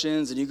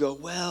questions, and you go,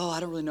 well, I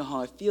don't really know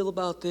how I feel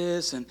about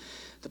this, and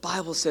the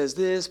Bible says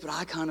this, but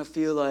I kind of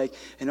feel like,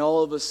 and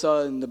all of a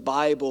sudden the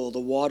Bible,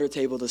 the water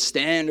table, the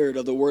standard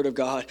of the Word of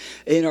God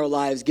in our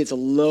lives gets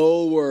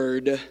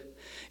lowered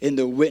in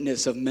the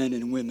witness of men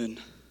and women,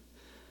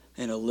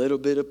 and a little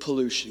bit of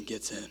pollution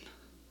gets in.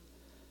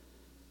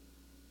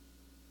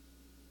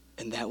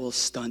 And that will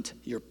stunt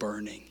your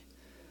burning.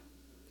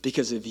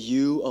 Because if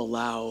you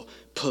allow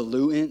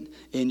pollutant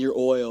in your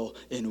oil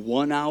in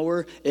 1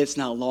 hour, it's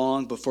not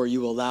long before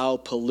you allow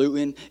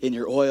pollutant in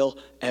your oil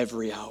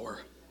every hour.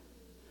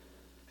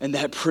 And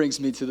that brings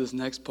me to this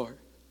next part.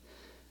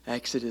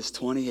 Exodus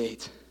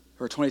 28,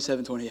 or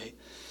 27:28.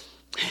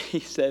 He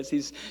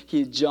says,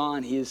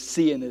 John, he is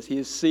seeing this. He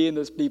is seeing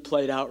this be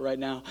played out right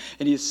now.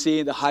 And he is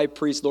seeing the high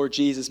priest, Lord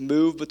Jesus,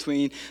 move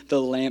between the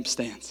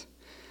lampstands.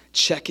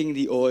 Checking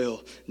the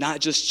oil,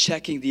 not just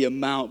checking the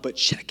amount, but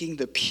checking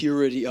the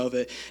purity of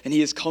it. And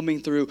he is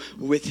coming through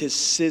with his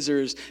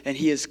scissors, and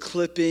he is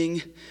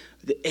clipping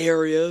the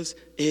areas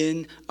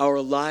in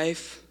our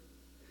life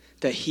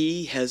that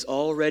he has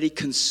already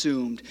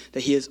consumed, that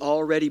he has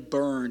already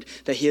burned,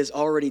 that he has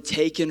already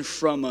taken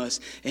from us,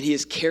 and he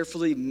is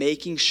carefully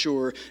making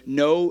sure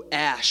no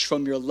ash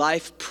from your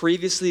life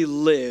previously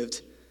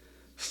lived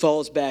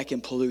falls back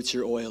and pollutes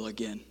your oil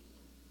again.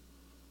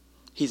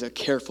 He's a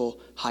careful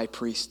high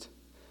priest.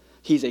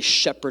 He's a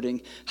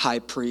shepherding high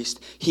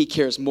priest. He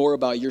cares more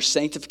about your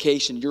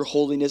sanctification, your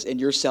holiness, and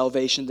your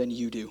salvation than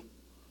you do.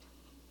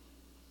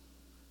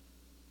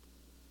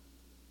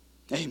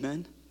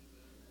 Amen.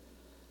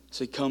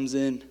 So he comes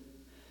in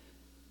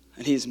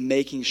and he's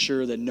making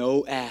sure that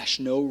no ash,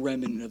 no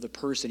remnant of the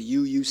person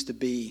you used to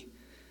be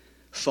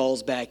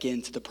falls back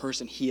into the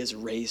person he has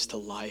raised to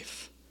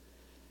life.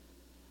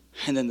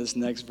 And then this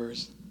next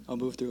verse. I'll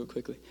move through it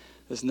quickly.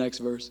 This next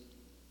verse,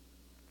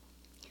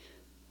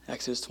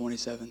 Exodus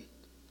 27.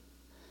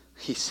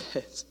 He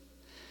says,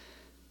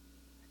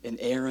 and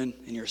Aaron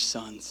and your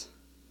sons,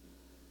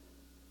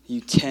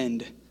 you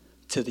tend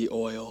to the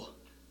oil.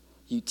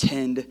 You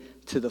tend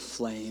to the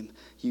flame.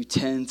 You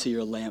tend to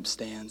your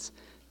lampstands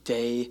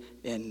day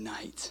and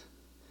night.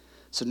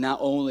 So not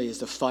only is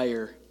the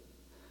fire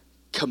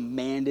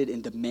commanded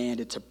and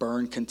demanded to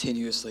burn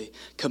continuously,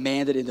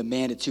 commanded and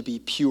demanded to be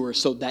pure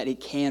so that it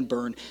can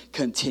burn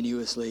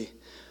continuously,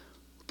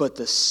 but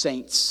the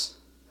saints,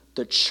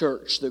 the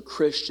church, the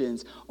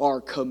Christians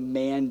are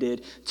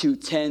commanded to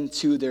tend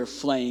to their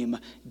flame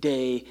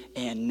day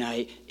and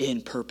night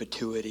in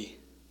perpetuity.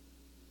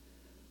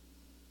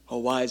 Oh,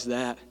 why is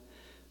that?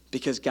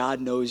 Because God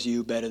knows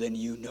you better than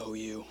you know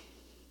you.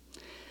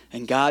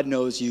 And God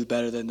knows you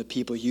better than the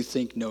people you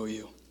think know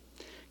you.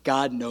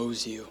 God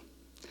knows you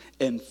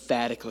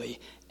emphatically,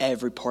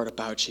 every part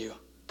about you.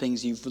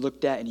 Things you've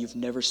looked at and you've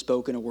never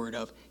spoken a word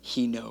of,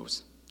 he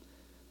knows.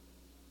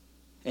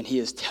 And he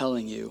is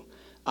telling you,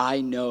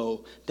 I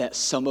know that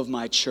some of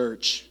my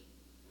church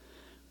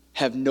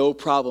have no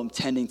problem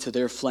tending to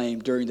their flame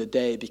during the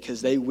day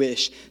because they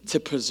wish to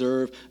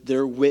preserve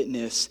their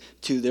witness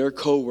to their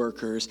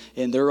coworkers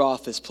in their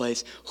office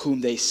place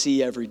whom they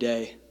see every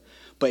day.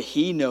 But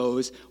he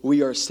knows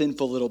we are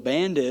sinful little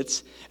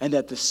bandits and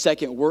that the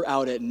second we're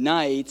out at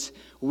night,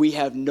 we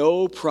have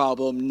no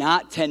problem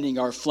not tending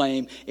our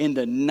flame in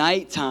the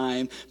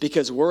nighttime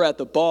because we're at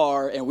the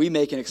bar and we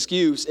make an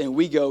excuse and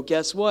we go,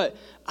 guess what?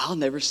 I'll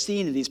never see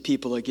any of these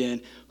people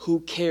again.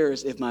 Who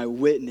cares if my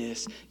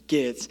witness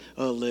gets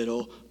a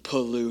little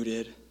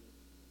polluted?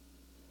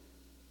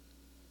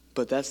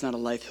 But that's not a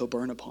life he'll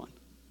burn upon.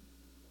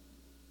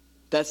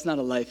 That's not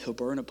a life he'll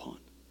burn upon.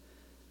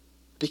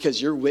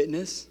 Because your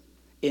witness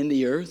in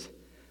the earth,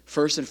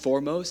 first and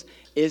foremost,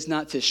 is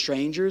not to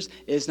strangers,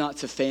 is not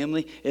to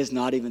family, is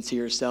not even to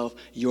yourself.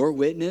 Your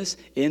witness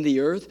in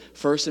the earth,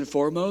 first and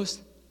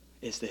foremost,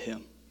 is to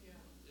him.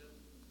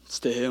 It's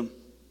to him.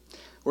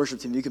 Worship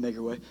team, you can make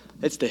your way.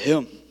 It's to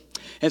him.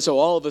 And so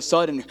all of a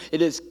sudden,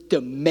 it is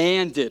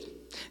demanded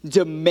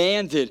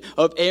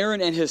of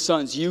Aaron and his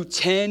sons, you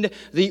tend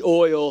the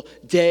oil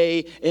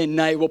day and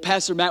night. Well,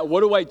 Pastor Matt,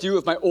 what do I do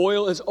if my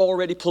oil is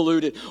already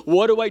polluted?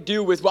 What do I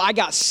do with, well, I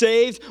got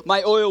saved,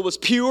 my oil was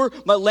pure,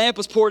 my lamp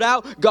was poured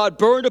out, God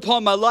burned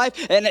upon my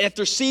life, and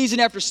after season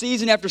after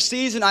season after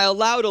season, I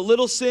allowed a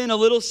little sin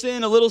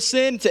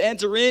to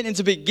enter in and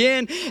to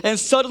begin, and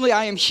suddenly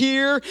I am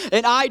here,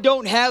 and I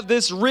don't have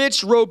this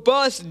rich,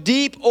 robust,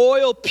 deep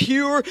oil,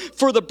 pure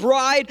for the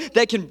bride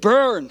that can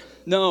burn.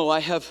 No, I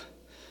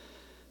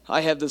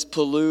have this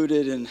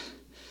polluted, and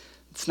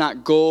it's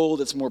not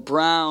gold, it's more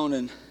brown,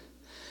 and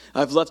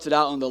I've left it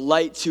out in the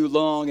light too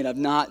long, and I've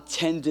not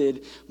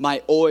tended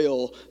my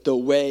oil the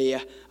way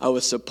I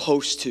was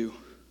supposed to.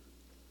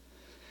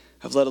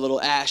 I've let a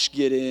little ash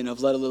get in,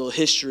 I've let a little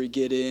history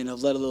get in,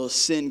 I've let a little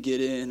sin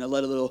get in, I've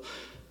let a little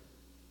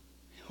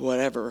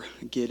whatever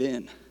get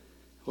in.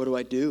 What do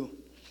I do?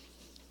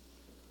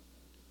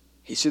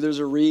 You see, there's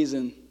a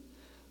reason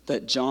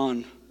that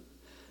John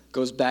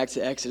goes back to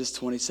Exodus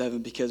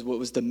 27, because what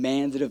was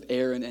demanded of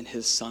Aaron and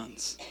his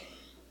sons,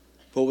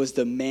 what was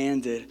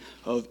demanded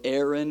of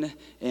Aaron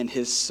and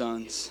his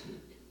sons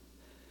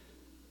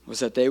was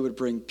that they would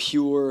bring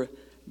pure,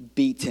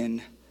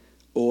 beaten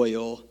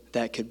oil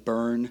that could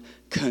burn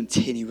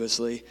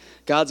continuously.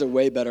 God's a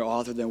way better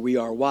author than we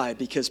are. Why?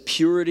 Because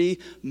purity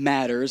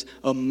matters,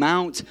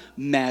 amount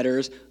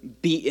matters,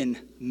 beaten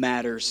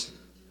matters.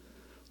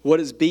 What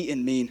does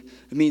beaten mean?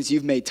 It means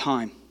you've made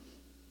time.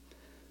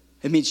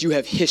 It means you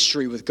have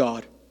history with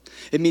God.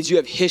 It means you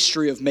have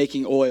history of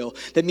making oil.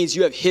 That means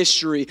you have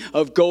history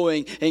of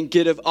going and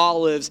get of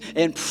olives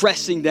and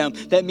pressing them.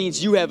 That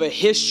means you have a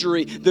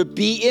history. The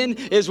beaten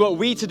is what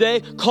we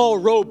today call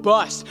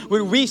robust.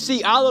 When we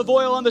see olive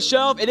oil on the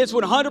shelf and it's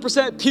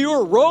 100%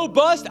 pure,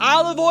 robust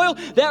olive oil,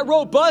 that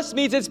robust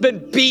means it's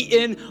been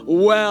beaten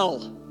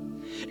well.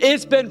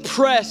 It's been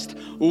pressed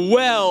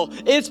well.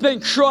 It's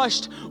been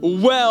crushed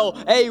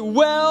well. A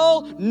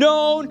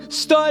well-known,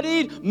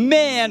 studied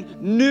man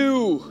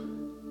knew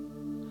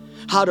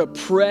how to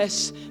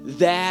press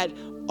that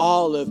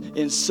olive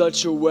in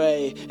such a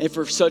way and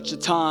for such a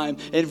time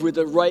and with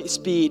the right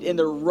speed and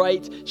the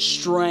right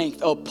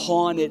strength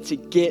upon it to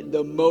get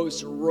the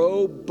most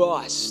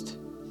robust,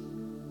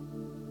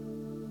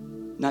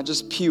 not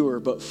just pure,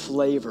 but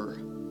flavor,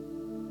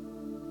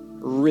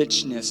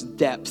 richness,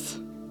 depth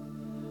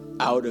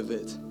out of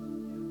it.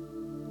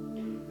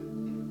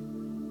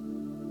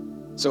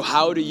 So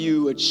how do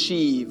you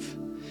achieve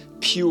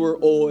pure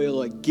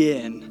oil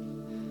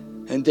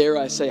again? And dare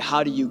I say,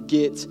 how do you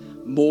get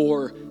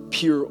more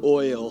pure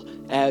oil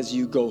as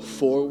you go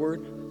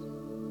forward?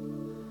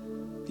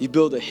 You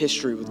build a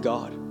history with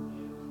God.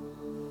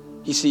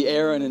 You see,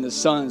 Aaron and his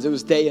sons, it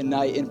was day and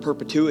night in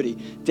perpetuity.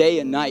 Day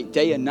and night,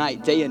 day and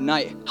night, day and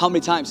night. How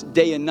many times?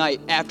 Day and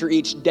night, after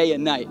each day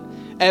and night.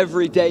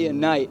 every day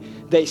and night.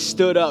 They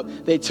stood up.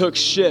 They took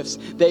shifts.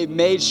 They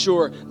made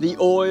sure the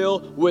oil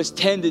was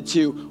tended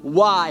to.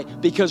 Why?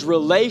 Because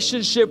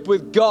relationship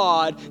with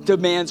God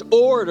demands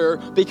order,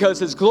 because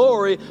His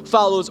glory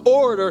follows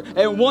order.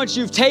 And once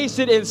you've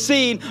tasted and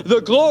seen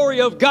the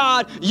glory of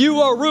God,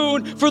 you are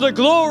ruined for the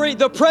glory,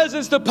 the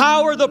presence, the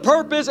power, the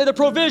purpose, and the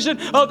provision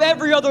of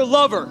every other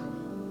lover.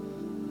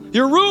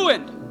 You're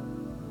ruined.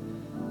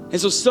 And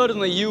so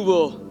suddenly you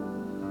will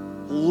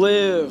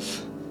live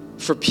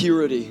for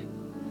purity.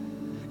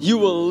 You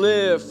will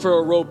live for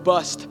a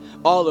robust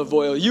olive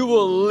oil. You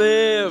will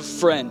live,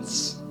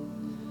 friends,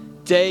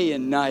 day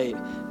and night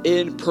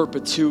in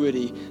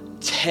perpetuity,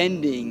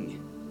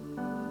 tending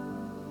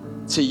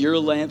to your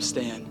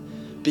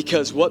lampstand.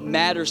 Because what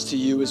matters to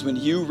you is when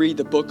you read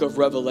the book of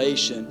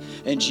Revelation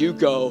and you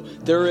go,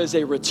 there is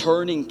a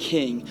returning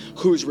king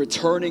who's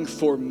returning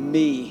for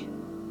me.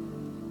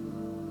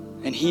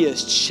 And he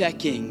is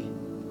checking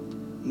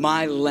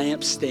my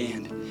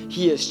lampstand.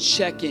 He is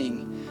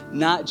checking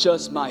not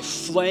just my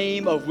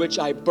flame of which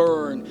I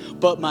burn,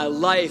 but my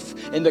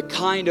life and the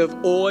kind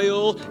of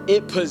oil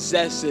it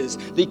possesses,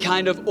 the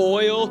kind of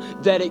oil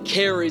that it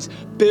carries.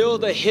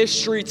 Build a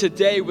history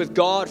today with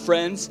God,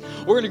 friends.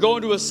 We're going to go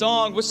into a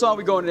song. What song are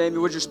we going to, Amy?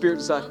 What'd your spirit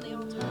decide?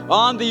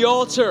 On the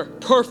altar.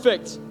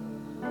 Perfect.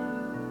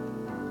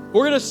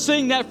 We're going to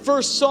sing that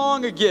first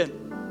song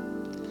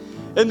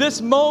again. In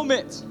this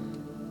moment,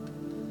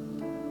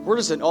 we're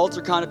just an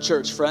altar kind of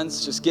church,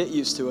 friends. Just get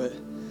used to it.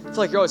 I feel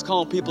like you're always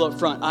calling people up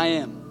front. I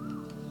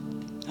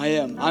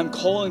am. I'm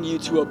calling you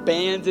to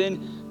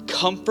abandon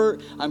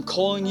comfort. I'm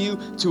calling you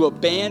to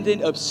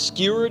abandon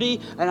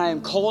obscurity. And I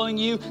am calling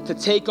you to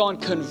take on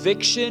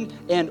conviction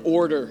and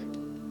order.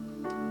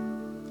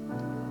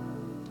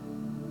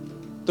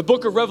 The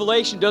book of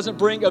Revelation doesn't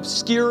bring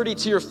obscurity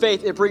to your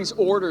faith. It brings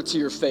order to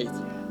your faith.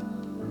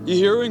 You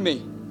hearing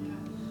me?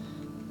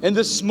 And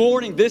this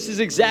morning, this is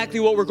exactly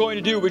what we're going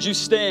to do. Would you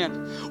stand?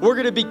 We're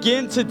going to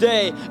begin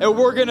today, and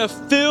we're going to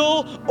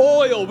fill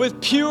oil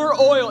with pure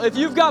oil. If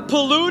you've got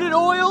polluted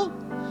oil,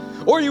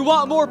 or you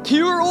want more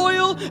pure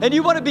oil, and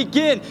you want to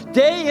begin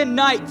day and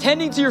night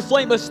tending to your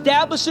flame,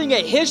 establishing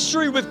a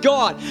history with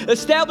God,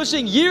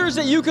 establishing years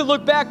that you can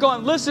look back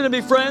on. Listen to me,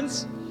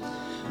 friends.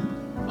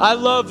 I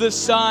love this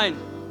sign.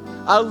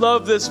 I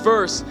love this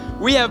verse.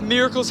 We have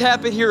miracles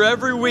happen here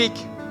every week.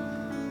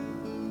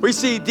 We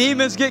see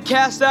demons get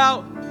cast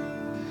out.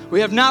 We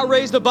have not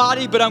raised the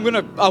body, but I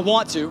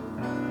want to.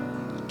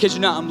 Kid you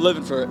not, I'm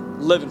living for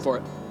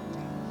it.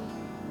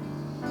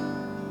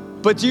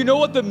 But do you know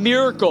what the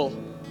miracle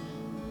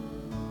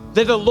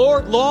that the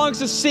Lord longs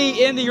to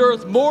see in the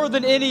earth more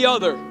than any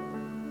other,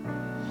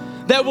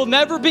 that will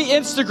never be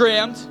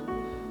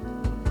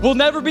Instagrammed, will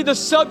never be the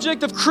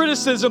subject of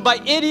criticism by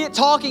idiot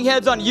talking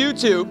heads on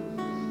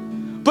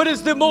YouTube, but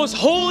is the most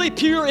holy,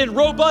 pure, and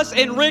robust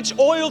and rich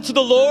oil to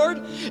the Lord?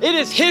 It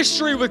is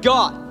history with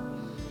God.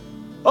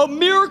 A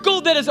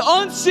miracle that is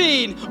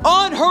unseen,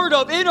 unheard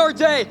of in our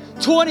day.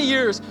 20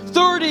 years,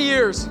 30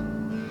 years,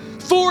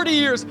 40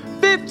 years,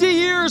 50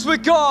 years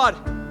with God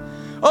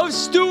of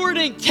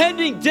stewarding,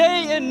 tending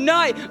day and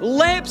night,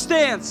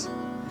 lampstands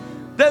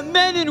that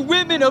men and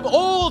women of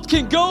old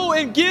can go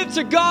and give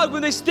to God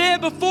when they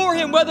stand before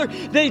Him, whether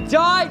they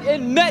died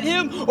and met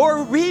Him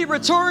or He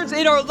returns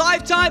in our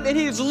lifetime and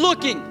He is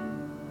looking.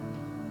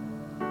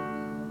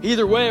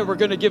 Either way, we're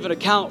going to give an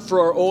account for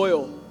our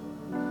oil.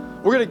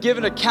 We're going to give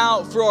an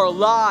account for our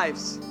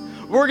lives.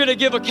 We're going to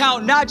give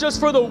account not just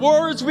for the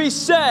words we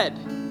said,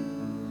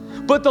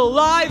 but the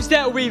lives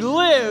that we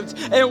lived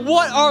and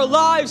what our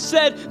lives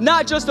said,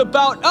 not just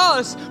about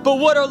us, but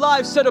what our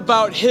lives said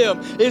about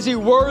Him. Is He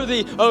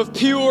worthy of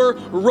pure,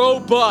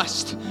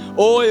 robust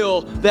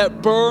oil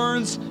that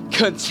burns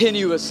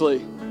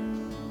continuously?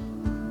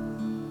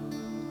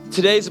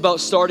 Today's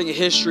about starting a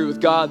history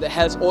with God that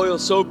has oil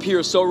so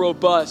pure, so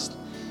robust,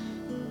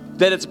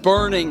 that its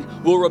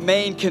burning will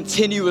remain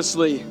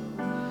continuously,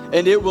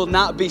 and it will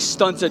not be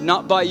stunted,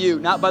 not by you,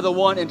 not by the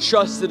one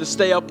entrusted to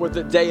stay up with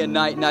it day and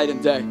night, night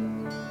and day.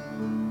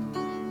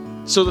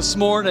 So this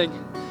morning,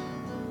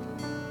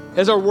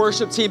 as our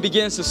worship team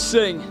begins to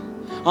sing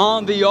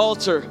on the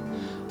altar,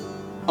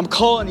 I'm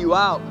calling you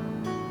out.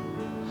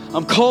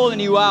 I'm calling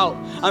you out.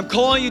 I'm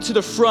calling you to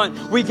the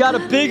front. We got a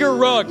bigger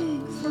rug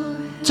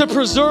to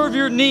preserve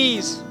your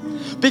knees,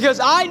 because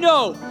I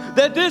know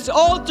that this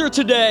altar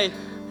today,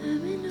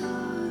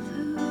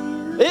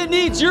 it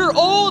needs your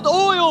old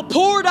oil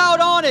poured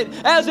out on it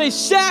as a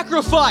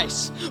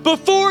sacrifice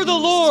before the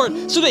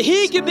Lord, so that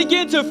He can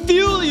begin to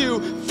fill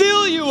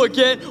you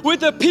again with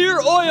the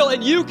pure oil,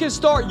 and you can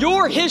start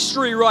your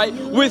history right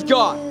with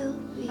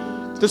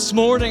God. This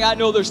morning, I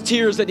know there's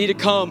tears that need to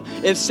come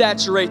and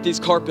saturate these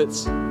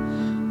carpets.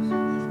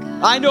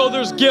 I know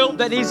there's guilt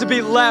that needs to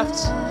be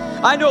left.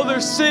 I know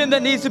there's sin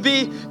that needs to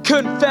be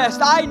confessed.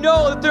 I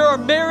know that there are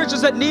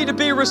marriages that need to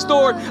be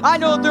restored. I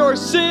know that there are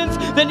sins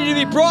that need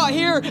to be brought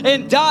here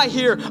and die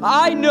here.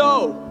 I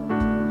know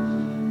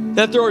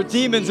that there are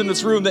demons in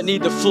this room that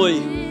need to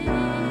flee.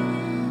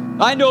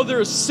 I know there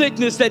is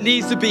sickness that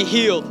needs to be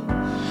healed.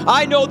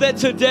 I know that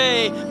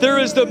today there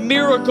is the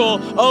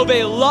miracle of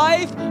a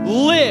life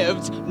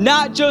lived,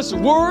 not just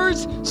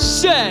words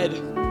said,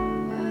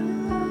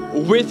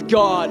 with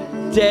God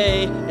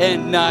day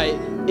and night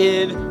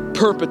in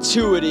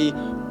perpetuity,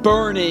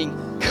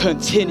 burning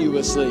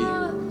continuously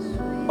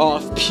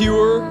off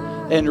pure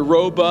and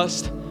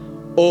robust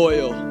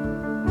oil.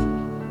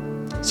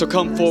 So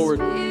come forward.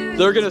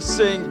 They're going to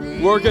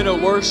sing. We're going to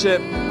worship.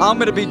 I'm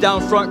going to be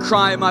down front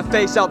crying my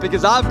face out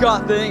because I've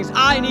got things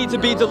I need to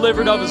be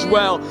delivered of as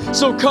well.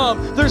 So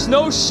come. There's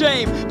no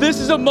shame. This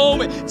is a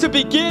moment to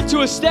begin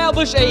to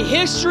establish a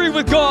history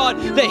with God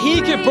that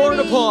He can burn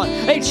upon.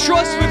 A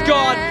trust with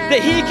God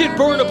that He can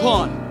burn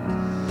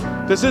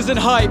upon. This isn't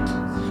hype.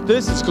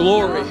 This is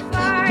glory.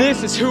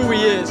 This is who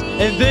He is.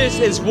 And this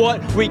is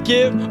what we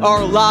give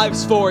our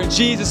lives for. In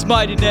Jesus'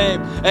 mighty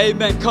name,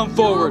 amen. Come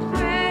forward.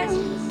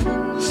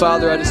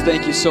 Father, I just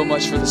thank you so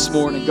much for this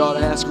morning. God,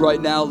 I ask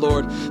right now,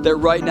 Lord, that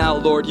right now,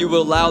 Lord, you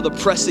will allow the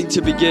pressing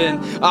to begin.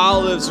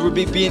 Olives would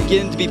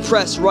begin to be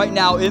pressed right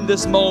now in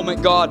this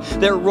moment, God,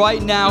 that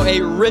right now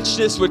a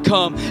richness would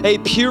come, a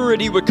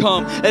purity would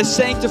come, a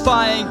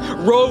sanctifying,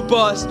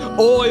 robust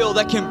oil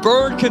that can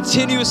burn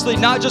continuously,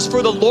 not just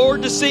for the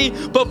Lord to see,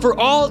 but for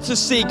all to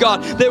see,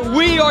 God, that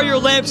we are your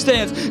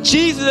lampstands.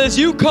 Jesus, as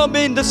you come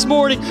in this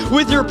morning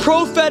with your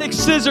prophetic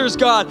scissors,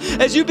 God,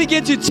 as you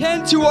begin to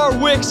tend to our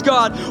wicks,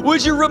 God,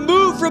 would you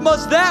remove from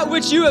us that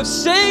which you have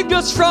saved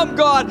us from,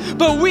 God,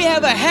 but we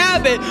have a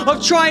habit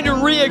of trying to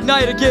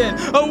reignite again.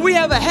 We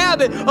have a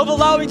habit of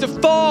allowing to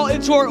fall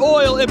into our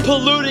oil and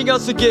polluting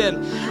us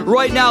again.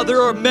 Right now,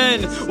 there are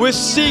men with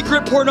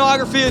secret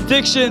pornography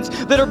addictions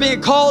that are being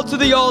called to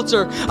the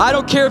altar. I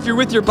don't care if you're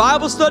with your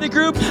Bible study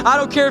group. I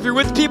don't care if you're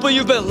with people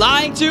you've been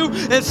lying to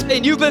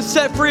and you've been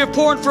set free of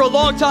porn for a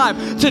long time.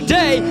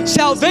 Today,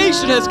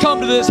 salvation has come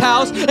to this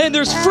house and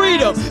there's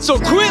freedom. So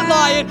quit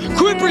lying,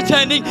 quit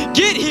pretending,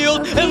 get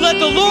healed, and let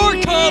the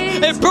Lord come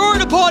and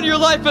burn upon your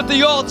life at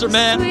the altar,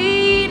 man.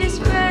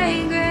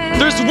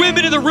 There's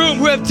women in the room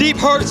who have deep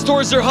hearts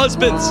towards their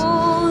husbands.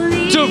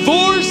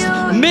 Divorced,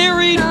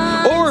 married,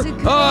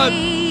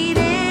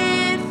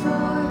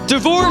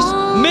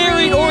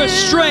 or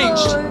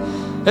estranged.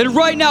 And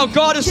right now,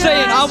 God is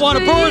saying, I want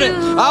to burn it.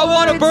 I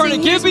want to burn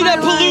it. Give me that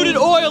polluted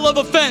oil of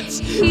offense.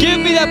 Give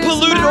me that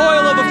polluted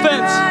oil of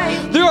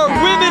offense. There are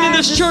women in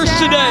this church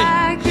today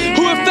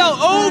who have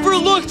felt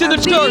overlooked in the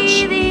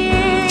church.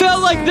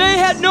 Felt like they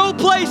had no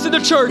place in the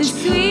church.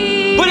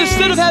 But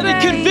instead of having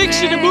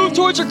conviction to move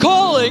towards your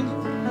calling,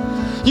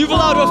 you've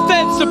allowed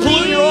offense to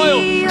pollute your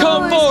oil.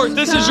 Come forward.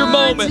 This is your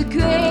moment.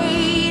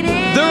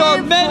 There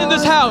are men in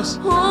this house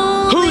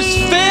whose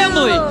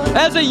family,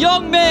 as a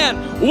young man,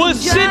 was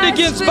sinned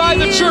against by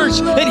the church.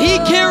 And he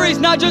carries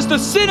not just the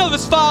sin of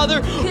his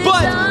father,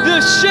 but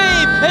the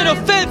shame and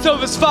offense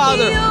of his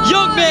father.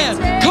 Young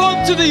man,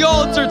 come to the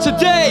altar.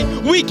 Today,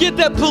 we get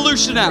that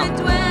pollution out.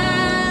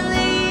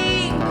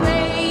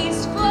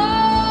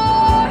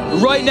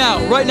 Right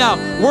now,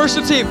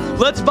 worship team,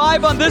 let's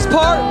vibe on this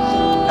part,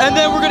 and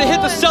then we're gonna hit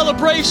the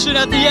celebration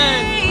at the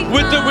end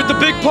with the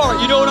big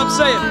part. You know what I'm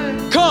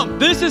saying? Come,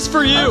 this is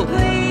for you.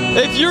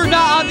 If you're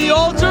not on the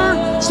altar,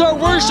 start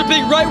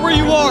worshiping right where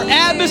you are.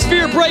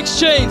 Atmosphere breaks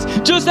chains,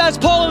 just as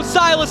Paul and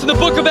Silas in the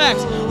book of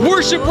Acts.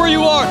 Worship where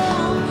you are.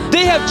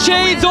 They have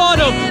chains on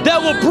them that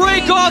will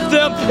break off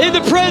them in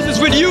the presence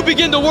when you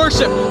begin to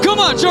worship. Come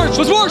on, church,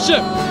 let's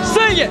worship.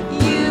 Sing it.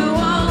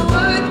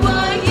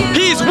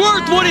 He's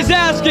worth what he's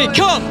asking.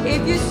 Come.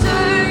 If you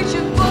search